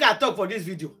you say make a talk for this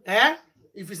video,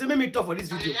 if you say make me talk for this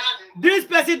video, this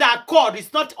person that called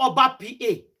is not Oba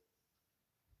PA.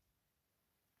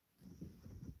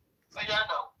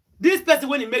 This person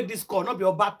when he make this call, not be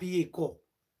Oba PA call.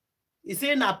 He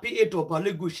saying a PA to Oba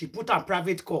Elegushi, put on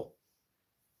private call.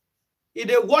 If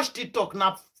they watch TikTok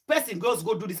now, person goes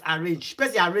go do this arrange.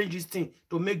 Person arrange this thing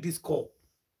to make this call.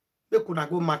 They could not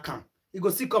go Macam. He go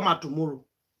see come out tomorrow.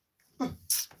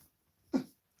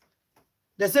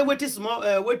 They say waiting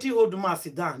small, waiting hold man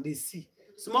sit down. They see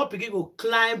small piggy go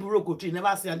climb rock tree.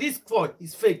 Never see. And this call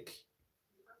is fake.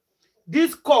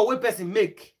 This call where person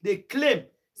make, they claim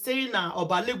saying now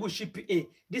Oba Elegushi PA.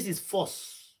 This is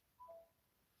false.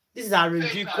 This is a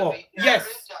arranging call. Yes.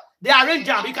 They arrange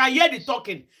jam. You can hear the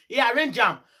talking. He arrange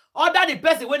jam. Other the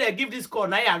person when they give this call,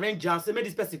 now he arrange jam. Say make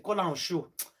this person call on show.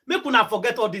 Make una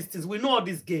forget all these things. We know all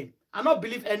this game. I don't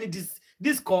believe any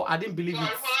this call. I didn't believe it.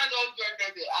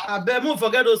 I bet move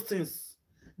forget those things.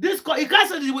 This call, you can't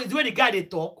say the way the guy they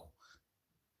talk.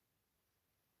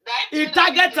 He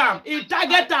target him. He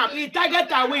target him. He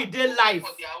target him when he did life.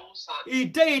 He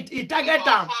target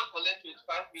him.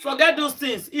 Forget those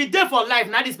things. He did for life.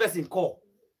 Now this person call.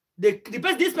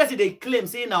 This person they claim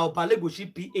saying now Oba Elegushi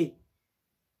PA.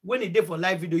 When he did for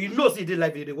live video, you know see the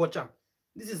live video, they watch him.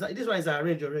 This one is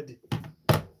arranged already.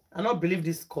 I don't believe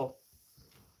this call.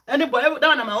 Anybody that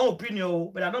one is my own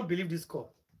opinion, but I don't believe this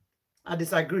call. I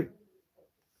disagree.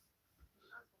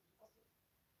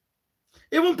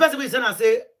 Even person will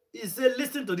say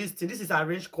listen to this thing. This is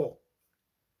arranged call.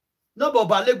 No, but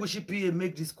Oba Elegushi PA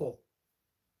make this call.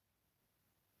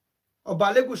 Oba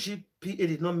Elegushi PA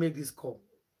did not make this call.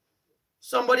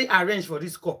 Somebody arranged for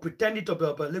this call, pretending to be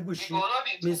Oba Elegushi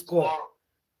miss call.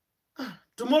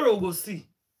 Tomorrow we'll see.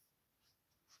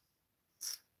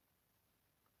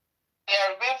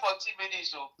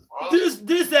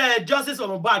 This justice for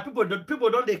Mohbad, people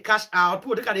don't they cash out,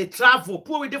 people they travel,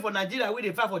 people we there for Nigeria, we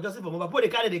they fight for justice for Mohbad,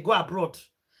 people they go abroad.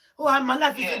 Oh, my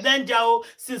life is in danger. Oh,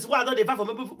 since why don't they fight for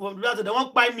me? They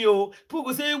won't buy me. Oh, people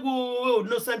go say, "Oh,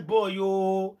 innocent boy,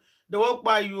 yo, they won't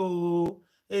buy you.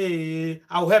 Hey,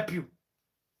 I'll help you."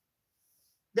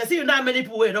 They see you know how many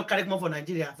people don't carry money for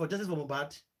Nigeria for justice for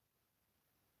Mohbad.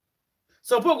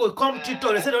 So people will come to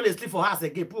talk. They say don't they sleep for house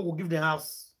again. People will give them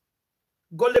house.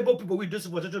 Gullible people we do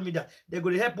for social media. They go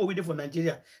to help with it for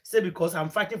Nigeria. Say because I'm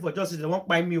fighting for justice, they won't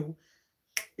buy me.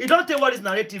 You don't tell what this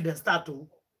narrative they start to.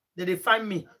 They find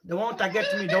me. They won't target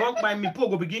me. They won't buy me. People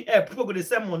go begin help. People go to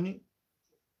send money.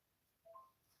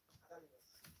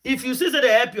 If you see that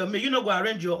they help you, you know go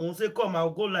arrange your own. Say come, I'll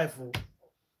go live for.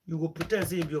 You go pretend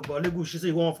say if you're Legushi, she say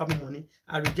you want family money.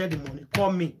 I reject the money.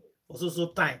 Call me for so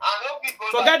time.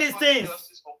 Forget these things.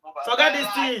 Forget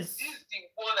these things. This is the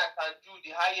one I can do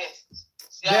the highest.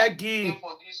 Begging.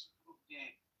 For this group,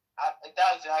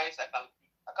 that's the highest I can do.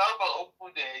 I can't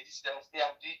open the distance. They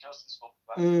have did justice for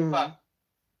Mohbad. But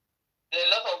there are a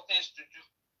lot of things to do.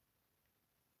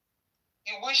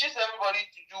 He wishes everybody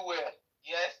to do well.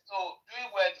 Yes, so doing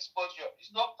well is culture.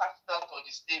 It's not passing out on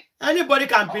the stage. Anybody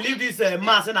can believe this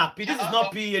man saying P. This is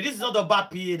not PA. This is not the bad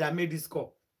PA that made this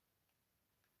call.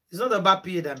 It's not the bad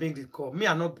PA that made this call. Me,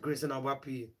 I'm not gracing about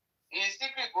PA.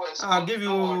 I'll give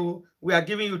you. We are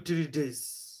giving you 3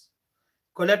 days.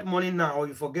 Collect money now, or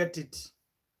you forget it.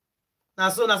 Now,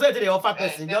 so they offer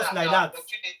person just like that.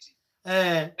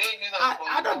 I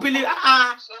don't believe. So we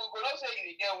cannot say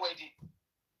you get wedding.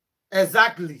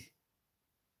 Exactly.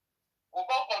 We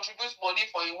can contribute money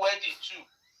for your wedding too.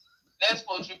 Let's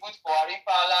contribute for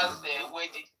Arifala's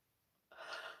wedding.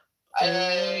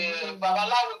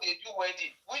 Babalawo they do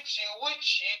wedding. Which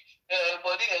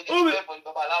money they do for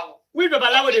Babalawo? Which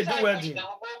Babalawo they do wedding? They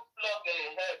will go plug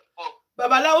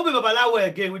Babalawo be Babalawo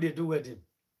again when they do wedding.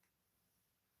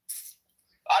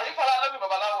 Arifa la no be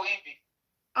babalawo ibi.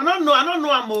 I don't know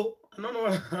Amo. I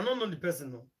don't know the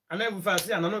person. No. I know if I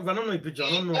see, I don't know the picture. I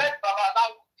don't know.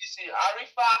 Babalawo, you see,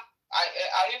 Arifa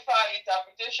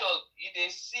interpretation, they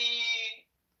see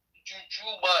juju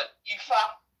man, Ifa.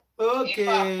 Okay.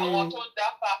 Ifa, I want to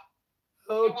dapa.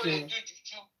 People they Okay. do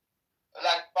juju,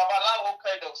 like babalawo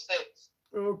kind of set.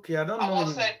 Okay, I don't I know.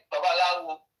 want set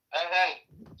babalawo.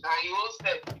 Now you all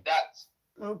said that.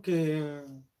 Okay.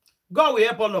 God will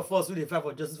help all of us with the fight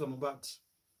for justice for Mohbad.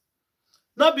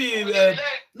 Not be Wumi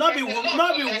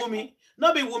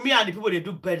and the people they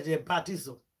do birthday parties.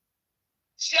 So.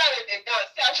 See how they dance,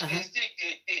 see how she still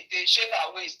they shake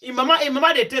her waist. In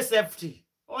mama they take safety.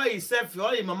 All his safety,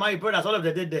 all his mama, his brothers, all of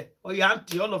them did there. Or your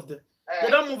auntie, all of them. They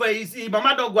don't move. You see,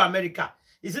 mama don't go America.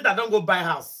 You see that don't go buy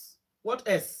house. What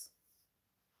else?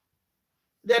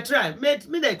 They try. Me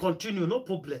they continue, no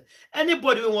problem.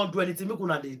 Anybody who want to do anything, me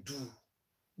kuna they do.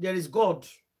 There is God.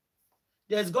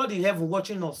 There is God in heaven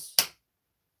watching us.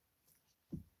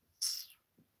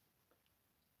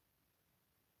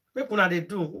 Me kuna they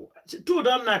do. Two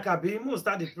don't like Abi. We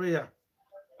start the prayer.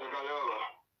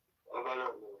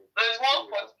 There's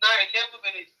 1:49, 11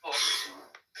 minutes for.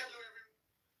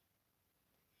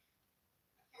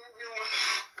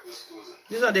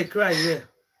 These are the cry here.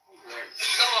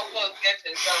 Some of us get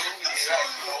exam when we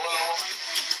write.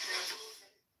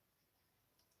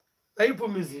 Are you put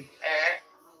music?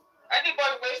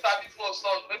 Anybody who start before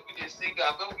song, maybe they sing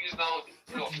and maybe use now on the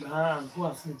floor. Ah, go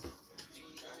and sleep.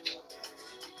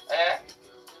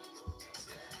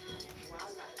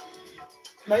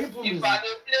 Now you put If music. I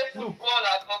don't play football,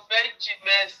 I go bench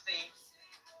Messi.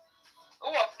 Who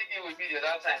was singing with me the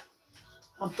other time?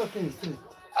 I'm talking straight.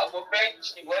 I go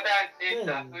bench him, whether I did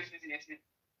that,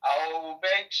 I will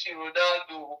bench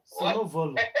Ronaldo. So no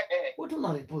volume. What do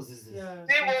not repose this? Yeah.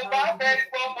 See, Mohbad very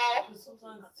bobo.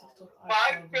 Sometimes TikTok.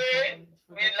 Magbe,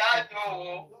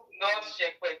 Milado, not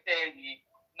Shekpeteri,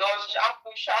 not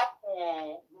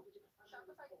Shapu.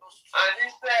 And he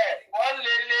said, one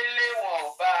lele won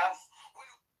ba.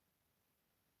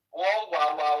 Wọ́n wà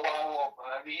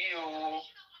Mario.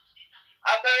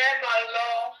 Abẹ́rẹ́ máa lọ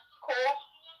kó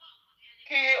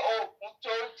kí òkun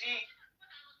tó dí.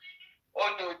 Ó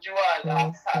dojú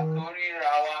àlàáfà lórí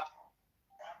ra wa.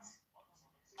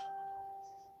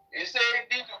 He said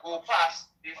need to go past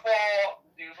before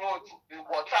the road, the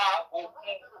water,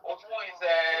 òkun is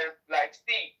like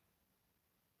steam.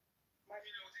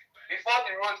 Before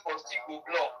the road for still go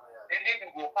block, they need to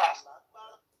go past.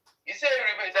 He said,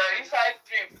 remember, now inside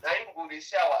dream, now we go to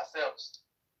see ourselves.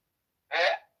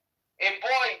 A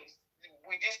boy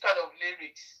with this kind of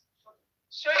lyrics.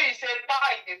 So he said,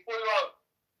 "Pie, they follow."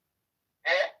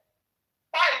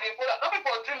 Pie, they follow. Not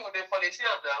before dream, they follow. See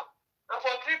him now. Not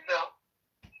for dream now.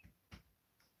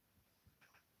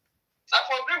 Not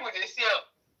for dream, they see him.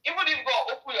 Even if you go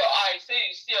open your eyes, say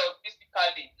you see him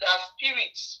physically, the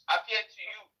spirits appear to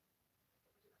you.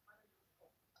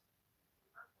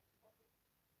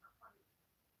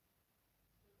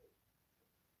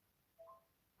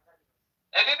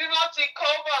 And they did not take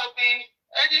cover me,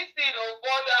 anything or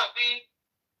bother me.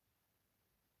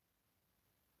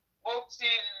 But he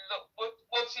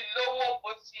lower,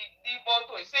 but he need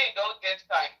motor. He say he don't get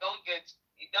time, he don't get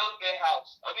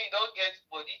house. I mean, he don't get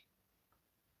money.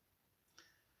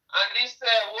 And he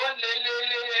said, one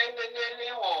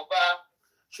lele back.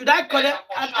 Should I connect?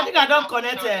 I think I don't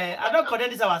connect. I don't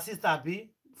connect this our sister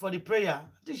Abi for the prayer.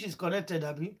 I think she's connected,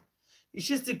 Abi. Is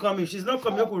she still coming? She's not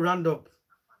coming. We round up.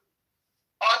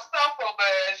 I'll start from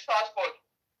Stratford.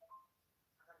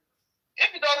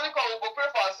 If it doesn't come, we'll go pray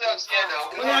for ourselves here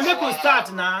now. Oh, yeah, make we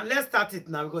start now. Let's start it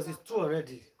now because it's 2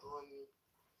 already.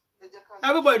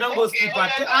 Everybody don't go sleep.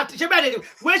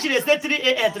 When she say 3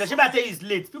 a.m. today, she better say it's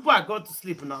late. People are going to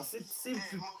sleep now.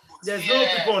 There's no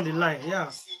people on the line.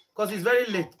 Yeah, because it's very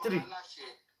late. 3. Okay,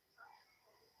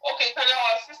 can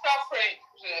our sister pray?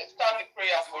 Start the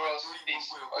prayer for us,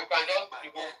 please. Or you can just do the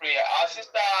whole prayer. Our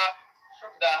sister,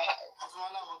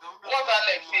 what's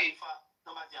Alex say?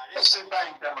 Sister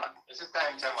in Tema. Sister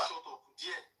in Tema.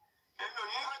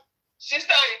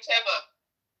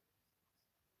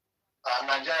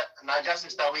 Niger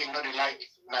sister, we know they like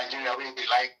Nigeria, we they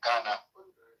like Ghana.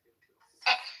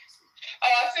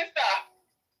 Our sister,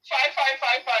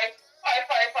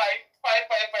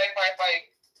 5555.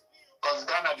 Because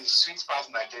Ghana is sweet past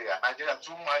Nigeria. Nigeria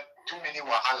too many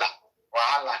wahala.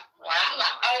 Our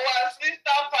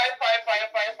sister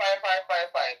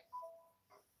 5555.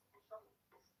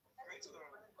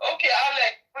 Okay,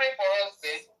 Alex, pray for us,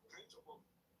 please.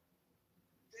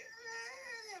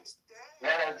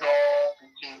 Let us all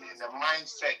begin in the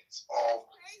mindset of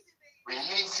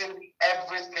releasing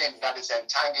everything that is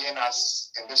entangling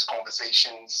us in these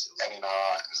conversations and in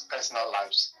our personal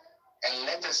lives. And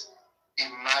let us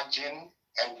imagine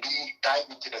and dive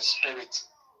into the spirit,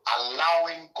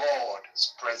 allowing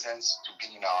God's presence to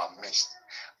be in our midst.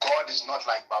 God is not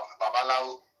like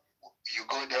Babalawo. You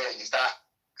go there, you start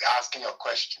asking your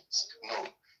questions. No,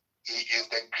 he is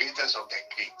the greatest of the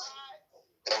great,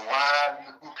 the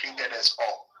one who created us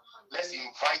all. Let's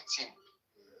invite him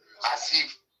as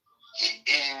if he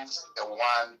is the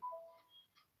one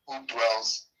who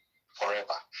dwells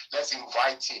forever. Let's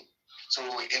invite him. So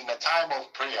in the time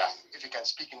of prayer, if you can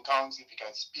speak in tongues, if you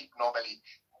can speak normally,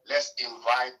 let's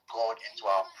invite God into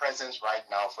our presence right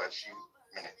now for a few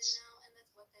minutes.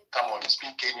 Come on,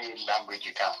 speak any language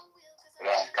you can.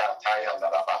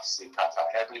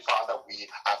 Heavenly Father, we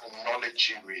acknowledge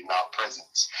you in our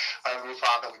presence. Heavenly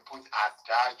Father, we put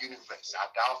our universe,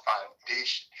 our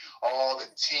foundation, all the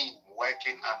team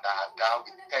working under our.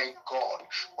 We thank God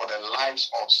for the lives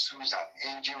of Susan,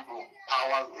 Angel Room,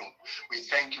 Power Room. We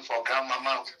thank you for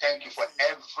Grandmama. We thank you for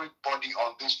everybody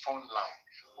on this phone line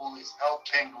who is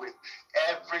helping with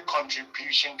every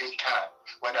contribution they can,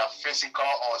 whether physical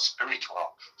or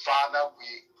spiritual. Father,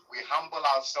 we humble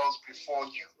ourselves before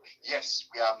you. Yes,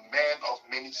 we are men of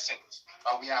many sins,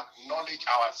 but we acknowledge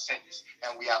our sins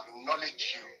and we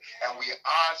acknowledge you and we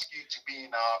ask you to be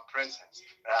in our presence.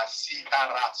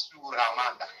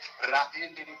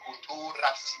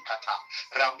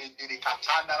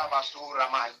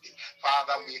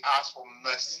 Father, we ask for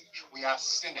mercy. We are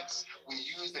sinners. We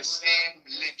use the same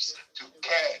lips to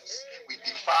curse. We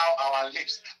defile our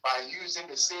lips by using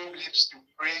the same lips to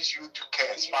praise you, to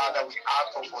curse. Father, we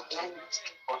ask for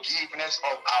forgiveness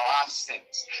of our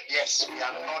sins. Yes, we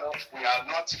are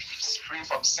not free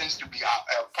from sins to be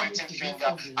pointing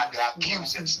finger at the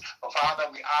accusers. But Father,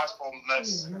 we ask for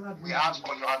mercy. We ask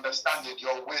for your understanding,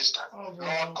 your wisdom. Lord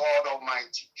God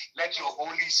Almighty, let your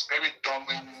Holy Spirit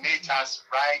dominate us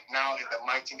right now in the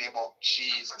mighty name of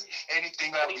Jesus.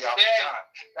 Anything that we have done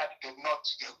that did not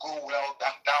go well,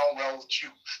 down well with you,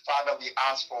 Father, we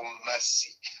ask for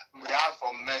mercy. We ask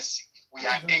for mercy. We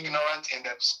are ignorant in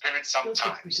the spirit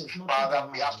sometimes. Father,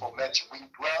 we ask for mercy. We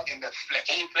dwell in the flesh.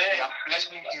 We are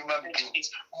fleshly human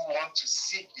beings who want to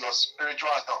seek your spiritual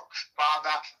help.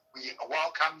 Father, we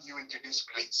welcome you into this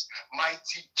place.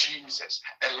 Mighty Jesus,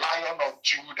 the Lion of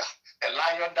Judah, the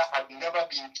Lion that had never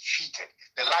been defeated,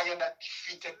 the Lion that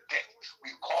defeated death.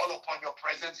 We call upon your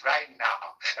presence right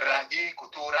now.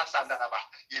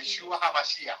 Yeshua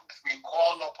HaMashiach, we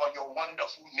call upon your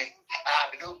wonderful name.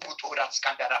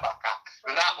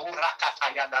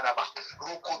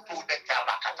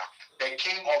 The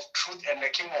King of Truth and the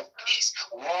King of Peace.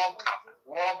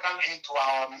 Welcome into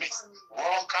our midst.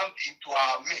 Welcome into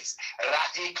our midst.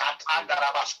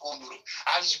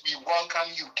 As we welcome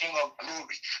you, King of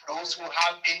Glory, those who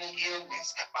have any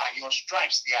illness, by your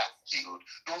stripes they are healed.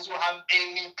 Those who have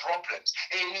any problems,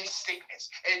 any sickness,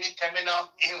 any terminal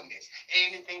illness,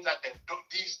 anything that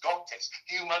these doctors,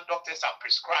 human doctors, are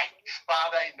prescribed,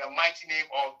 Father, in the mighty name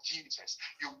of Jesus,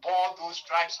 you bore those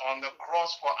stripes on the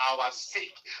cross for our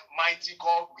sake. Mighty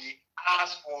God, we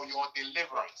ask for your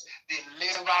deliverance.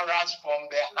 Deliver us from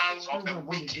the hands of the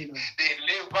wicked.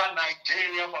 Deliver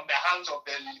Nigeria from the hands of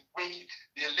the wicked.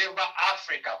 Deliver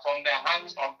Africa from the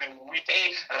hands of the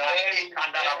wicked.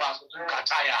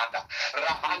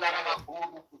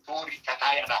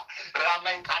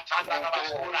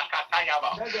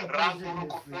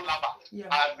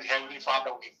 Heavenly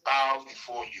Father, we bow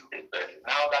before you.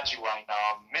 Now that you are in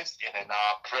our midst and in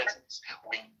our presence,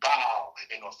 we bow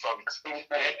in authority.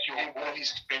 Let your Holy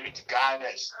Spirit guide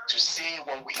us to say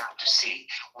what we have to say.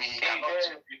 We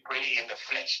cannot pray in the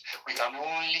flesh. We can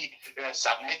only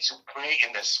submit to pray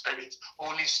in the Spirit.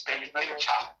 Holy Spirit, take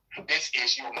charge. This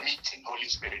is your meeting, Holy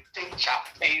Spirit. Take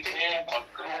charge. Take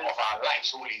control of our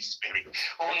lives, Holy Spirit.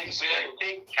 Holy Spirit,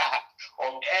 take charge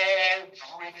of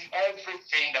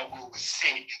everything that we will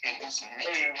say in this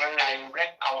meeting.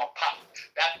 Direct our path,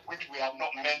 that which we are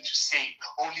not meant to say.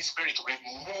 Holy Spirit,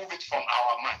 remove it from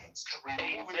our minds.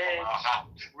 Remove it from our heart.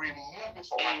 Remove it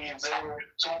from our inside,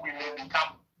 so we may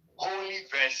become holy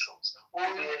vessels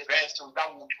that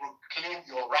will proclaim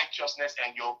your righteousness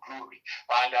and your glory.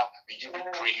 Father, we give you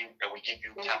praise and we give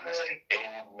you thanks.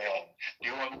 Amen. Do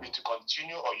you want me to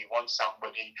continue, or you want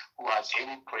somebody who has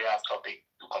any prayer topic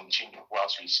to continue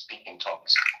whilst we speak in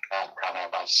tongues?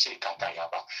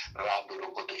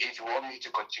 If you want me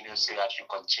to continue, say I should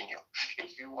continue.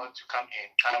 If you want to come in,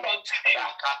 come in.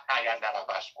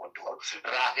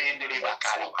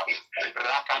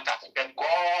 The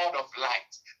God of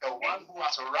light, the one who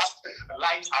has wrapped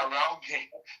light around him,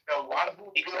 the one who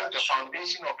built the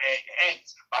foundation of her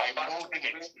hands by molding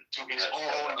it to his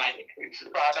own likeness.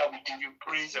 Father, we give you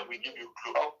praise and we give you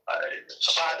glory.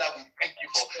 Father, we thank you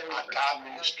for our Adar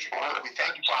ministry. We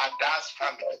thank you for our Adar's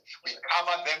family. We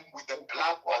cover them with the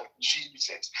blood of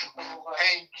Jesus. We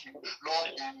thank you,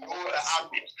 Lord. You know the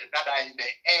armies that are in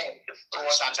the air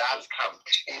towards Adar's camp.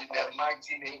 In the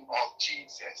mighty name of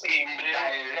Jesus, we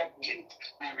direct it,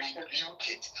 we rebuke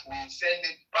it, we send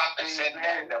it back to sender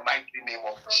in the mighty name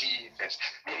of Jesus.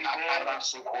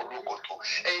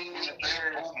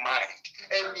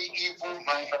 Any evil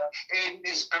mind,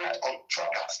 any spirit of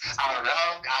Judas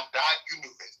around Adar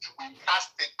universe, we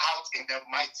cast it out in the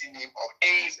mighty name of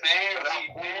Jesus.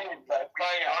 We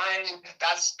bind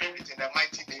that spirit in the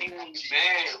mighty name of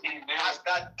Jesus. We cast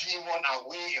that demon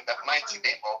away in the mighty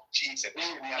name of Jesus. We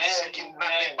are seeking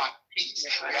nothing but peace.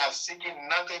 We are seeking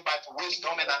nothing but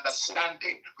wisdom and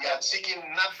understanding. We are seeking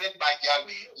nothing but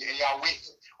Yahweh.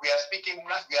 We are seeking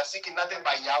nothing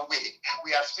but Yahweh.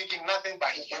 We are seeking nothing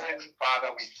but you.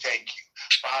 Father, we thank you.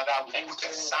 Father, we put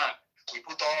the sun. We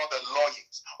put all the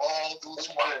lawyers, all those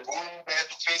who are going there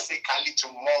physically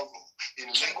tomorrow in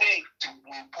Lagos,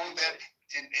 we put them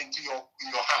into your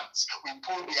hands. We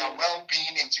put their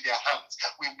well-being into their hands.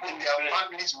 We put their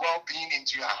families' well-being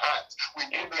into your hands. We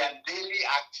put their daily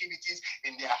activities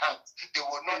in their hands. They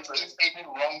will not eat any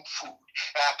wrong food.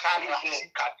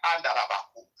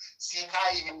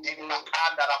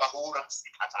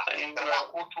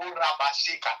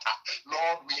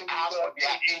 Lord, we ask for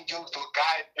their angels to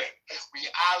guide them. We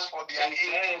ask for their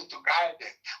angels to guide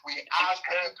them. We ask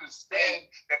for you to send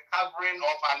the covering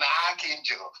of an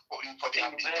archangel for their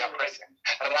presence.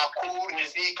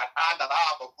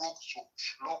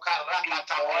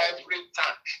 Every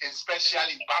time,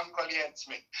 especially Bankole and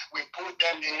Smith, we put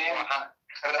them in your hand.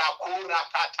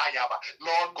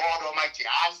 Lord God Almighty,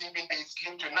 as even they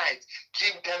sleep tonight,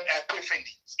 give them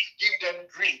epiphanies, give them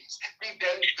dreams, give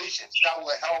them visions that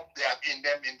will help them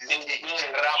in this case.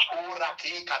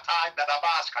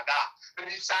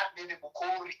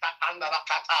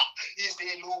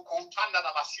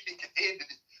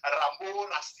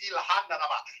 Ramora still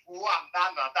handanaba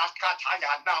uandana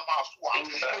dakataya namaswa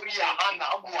ria hana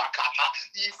muakata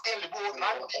ifelbo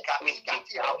nandika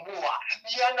tikati amua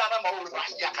yana maura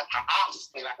yakata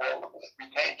asila. We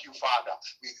thank you, Father.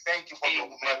 We thank you for your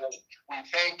mercy. We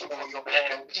thank you for your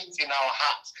peace in our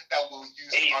hearts that we'll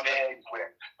use on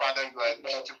everywhere. Father, you are a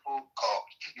beautiful God.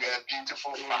 You are a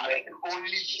beautiful Father.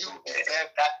 Only you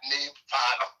deserve that name,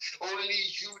 Father. Only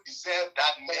you deserve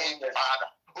that name, Father.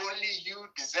 Only you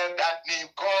deserve that name,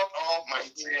 God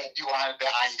Almighty. You are the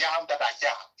I am that I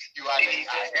am. You are the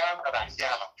I am that I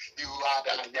am. You are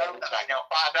the I am that I am.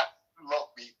 Father, Lord,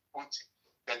 we put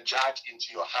the judge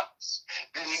into your hands.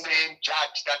 The same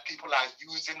judge that people are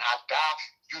using at that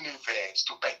universe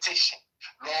to petition.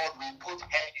 Lord, we put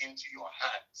her into your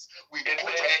hands. We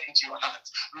put her into your hands.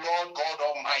 Lord God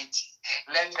Almighty,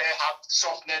 let her have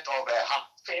softness of her heart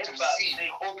to see,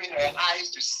 open her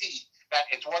eyes to see that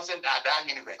it wasn't at that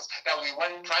universe, that we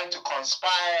weren't trying to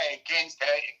conspire against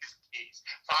her in this case.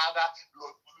 Father,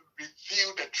 Lord,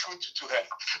 reveal the truth to her.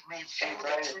 Reveal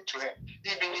the truth to her.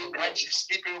 Even when she's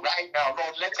sleeping right now,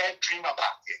 Lord, let her dream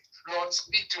about it. Lord,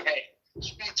 speak to her.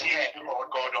 Speak to her,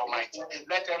 Lord God Almighty.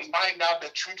 Let her find out the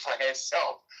truth for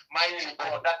herself. Mighty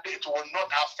God, that it will not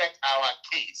affect our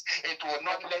case. It will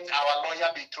not let our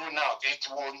lawyer be thrown out. It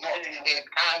will not. It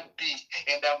can't be.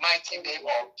 In the mighty name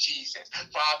of Jesus.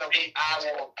 Father, we ask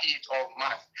for peace of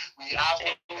mind. We ask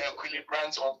for the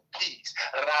equilibrance of peace.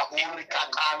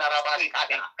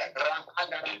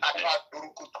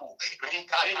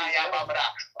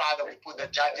 Father, we put the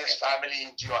judge's family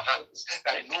into your hands,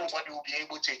 that nobody will be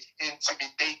able to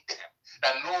intimidate them,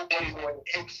 that nobody will,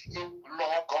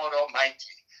 Lord God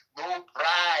Almighty, no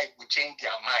pride will change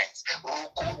their minds.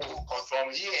 Because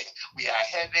from here, we are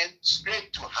heading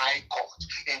straight to High Court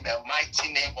in the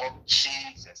mighty name of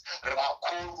Jesus.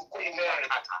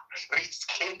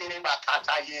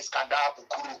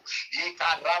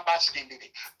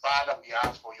 Father, we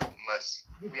ask for your mercy.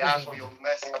 We ask for your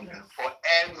mercy for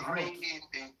every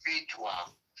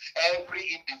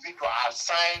individual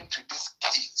assigned to this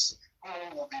case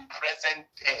who will be present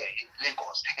there in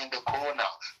Lagos in the corona.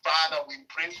 Father, we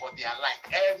pray for their life.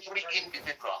 Every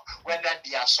individual, whether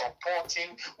they are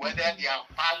supporting, whether they are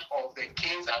part of the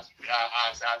case as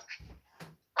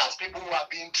people who are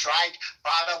being tried,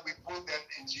 Father, we put them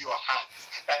into your hands.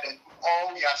 That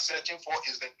all we are searching for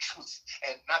is the truth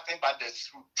and nothing but the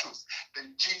truth.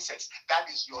 Then Jesus, that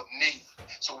is your name.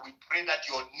 So we pray that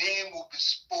your name will be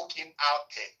spoken out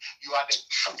there. You are the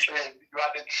truth. You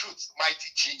are the truth,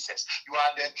 mighty Jesus. You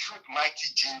are the truth,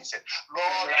 mighty Jesus.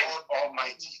 Lord God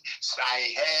Almighty, so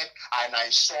I heard and I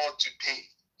saw today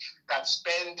that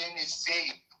Spending is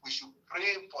saying we should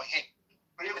pray for him.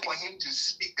 Pray for him to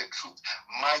speak the truth.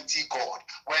 Mighty God,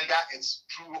 whether it's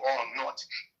true or not,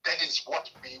 that is what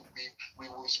we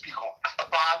will speak on.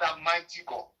 Father, mighty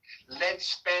God, let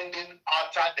Spending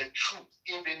utter the truth,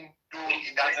 even though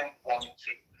he doesn't want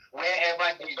to. Wherever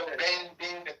he's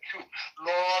bending the truth,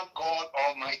 Lord God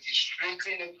Almighty,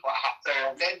 straighten it for us.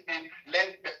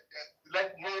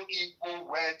 Let no evil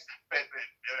words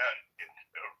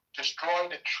destroy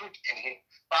the truth in him.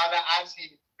 Father, as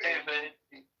he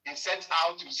sets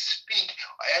out to speak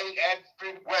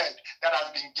every word that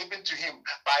has been given to him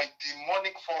by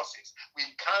demonic forces, we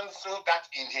cancel that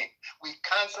in him. We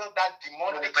cancel that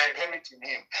demonic spirit in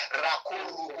him.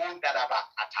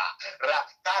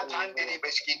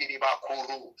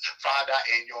 Father,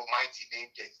 in your mighty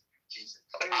name, Jesus,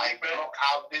 I block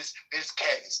out this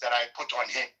curse that I put on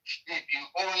him. If you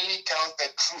only tell the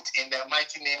truth in the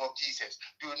mighty name of Jesus,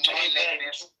 do not let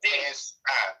this curse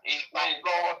stand. My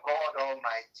Lord God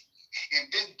Almighty,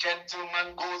 if this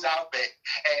gentleman goes out there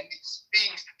and he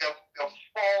speaks the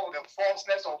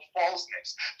falseness of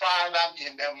falseness, Father,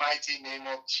 in the mighty name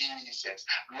of Jesus,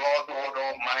 Lord God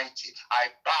Almighty, I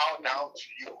bow down to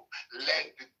you.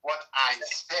 Let what I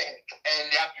said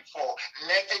earlier before,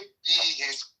 let it be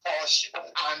his portion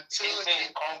until he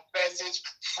confesses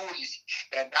fully,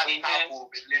 then that love will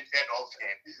be lifted off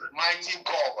him. Mighty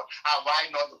God, have I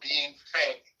not been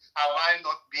fair? Have I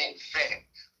not been fair?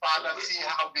 Father, see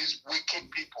how these wicked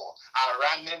people are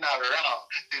running around,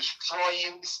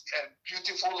 destroying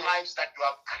beautiful lives that you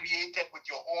have created with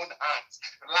your own hands,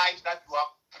 lives that you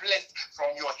have blessed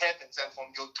from your heavens and from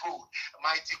your throne.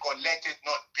 Mighty God, let it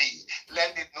not be.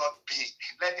 Let it not be.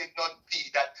 Let it not be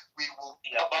that we will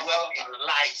dwell in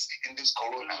lies in this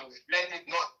corona. Let it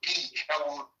not be that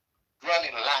we will dwell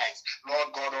in lies. Lord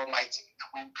God Almighty,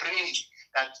 we pray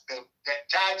that the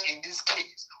judge in this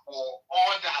case will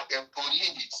order the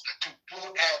police to do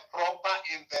a proper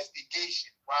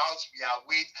investigation whilst we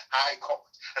await High Court.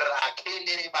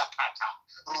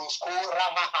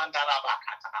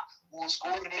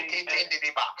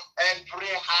 Every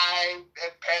high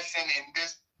person in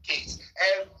this case,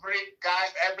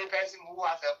 every person who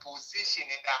has a position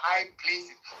in the high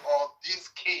places of this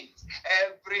case,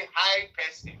 every high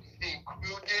person,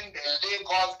 including the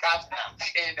Lagos governor,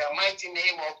 in the mighty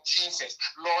name of Jesus,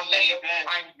 Lord, let them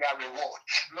find their reward.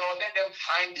 Lord, let them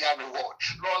find their reward.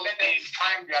 Lord, let them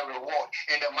find their reward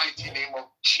in the mighty name of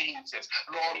Jesus.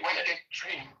 Lord, when they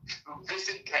dream,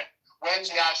 visit them. When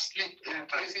they are asleep,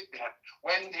 visit them.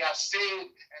 When they are saved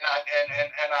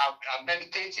and are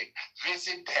meditating,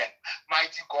 visit them.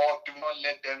 Mighty God, do not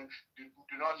let them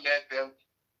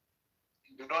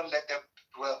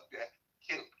dwell there.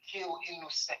 Kill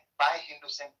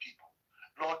innocent people.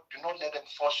 Lord, do not let them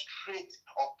frustrate,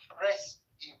 oppress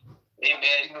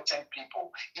innocent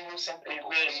people. Innocent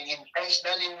people, they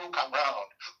intentionally look around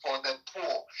for the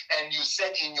poor. And you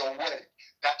said in your word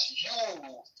that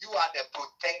you are the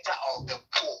protector of the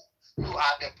poor. You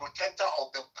are the protector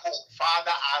of the poor.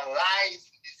 Father, arise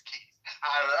in this case.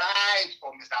 Arise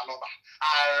for Mr. Loba.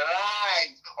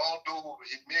 Arise, although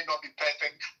it may not be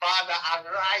perfect. Father,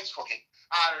 arise for him.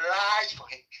 Arise for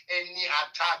him. Any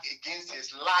attack against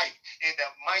his life, in the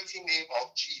mighty name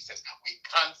of Jesus, we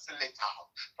cancel it out.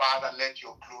 Father, let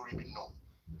your glory be known.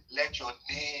 Let your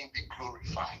name be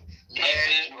glorified.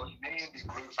 Let your name be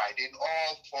glorified in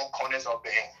all four corners of the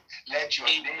earth. Let your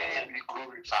name be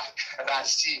glorified.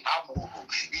 Rasi Amoru,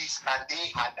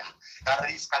 Iskade Hada,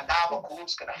 Riskadabo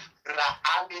Kuskada,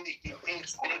 Rahandi the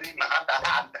Kipis, Kurima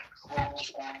Handa,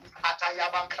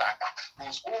 Atayaba Kraka,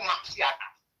 Muskuma Kiana.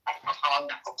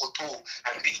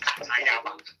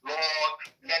 Lord,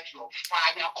 let your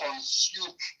fire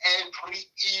consume every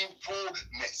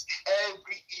evilness.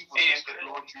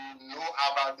 Lord, you know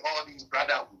about all these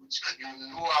brotherhoods. You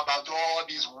know about all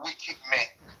these wicked men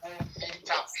who meet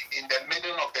up in the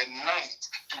middle of the night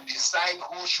to decide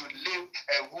who should live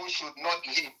and who should not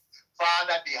live.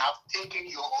 Father, they have taken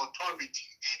your authority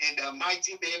in the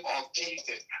mighty name of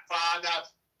Jesus. Father,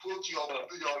 put your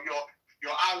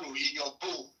arrow in your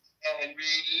bow and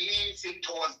release it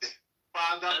towards them.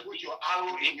 Father, put your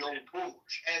arrow in your bow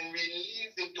and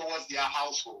release it towards their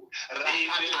household.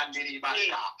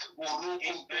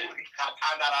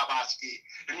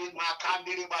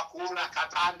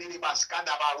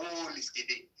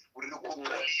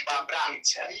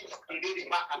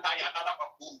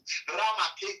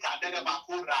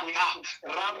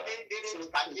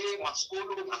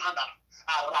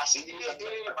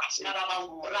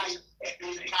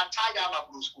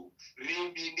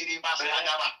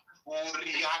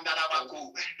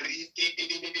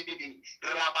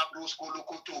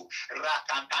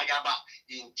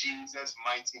 In Jesus'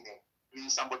 mighty name.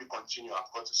 Please, somebody continue.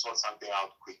 I've got to sort something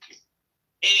out quickly.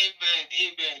 Amen.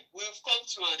 Amen. We've come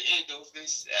to an end of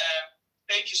this.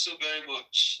 Thank you so very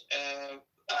much,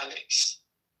 Alex.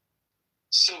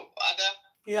 So, Ada.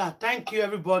 Yeah, thank you,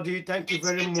 everybody. Thank you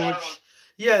very much.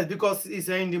 Yes, because it's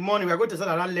in the morning. We're going to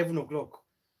start around 11 o'clock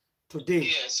today.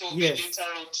 Yeah, so yes. Later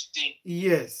on today.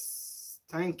 Yes.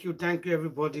 Thank you,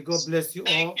 everybody. God bless you all.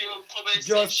 Thank you.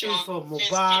 Justice for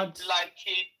Mohbad. Keep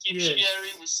liking, keep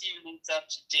sharing. We'll see you later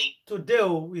today.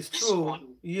 Today is true.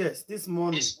 Morning. Yes, this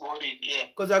morning. This morning, yeah.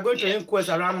 Because we're going to inquest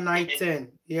around 9:10.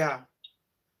 Yeah.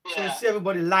 So we'll see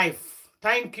everybody live.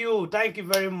 Thank you. Thank you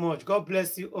very much. God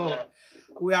bless you all. Yeah.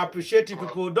 We appreciate you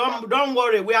people. Don't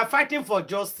worry. We are fighting for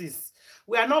justice.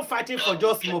 We are not fighting for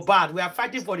just Mohbad. We are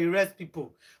fighting for the rest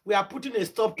people. We are putting a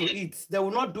stop to it. They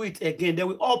will not do it again. They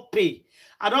will all pay.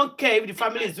 I don't care if the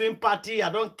family is doing party.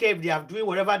 I don't care if they are doing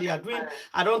whatever they are doing.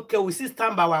 I don't care. We still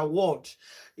stand by our word.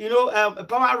 You know,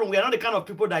 Power Room, we are not the kind of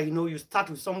people that, you know, you start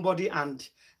with somebody and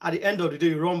at the end of the day,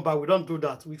 you run back. We don't do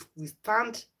that. We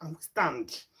stand and we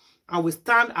stand. And we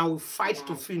stand and we fight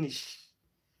to finish.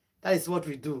 That is what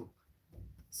we do.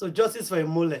 So justice for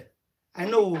Imole. I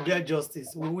know we will get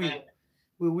justice. We will.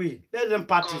 We will. Let them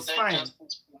party. It's fine.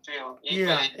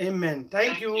 Yeah. Amen.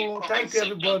 Thank you. Thank you,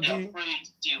 everybody.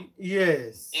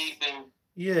 Yes. Amen.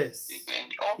 Yes. Amen.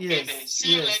 Okay, yes.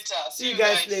 See you later. See you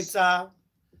guys later.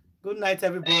 Good night,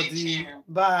 everybody.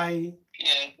 Bye.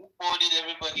 Yeah. Good morning,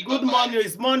 everybody. Good morning.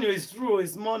 It's morning. It's true.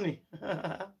 It's morning.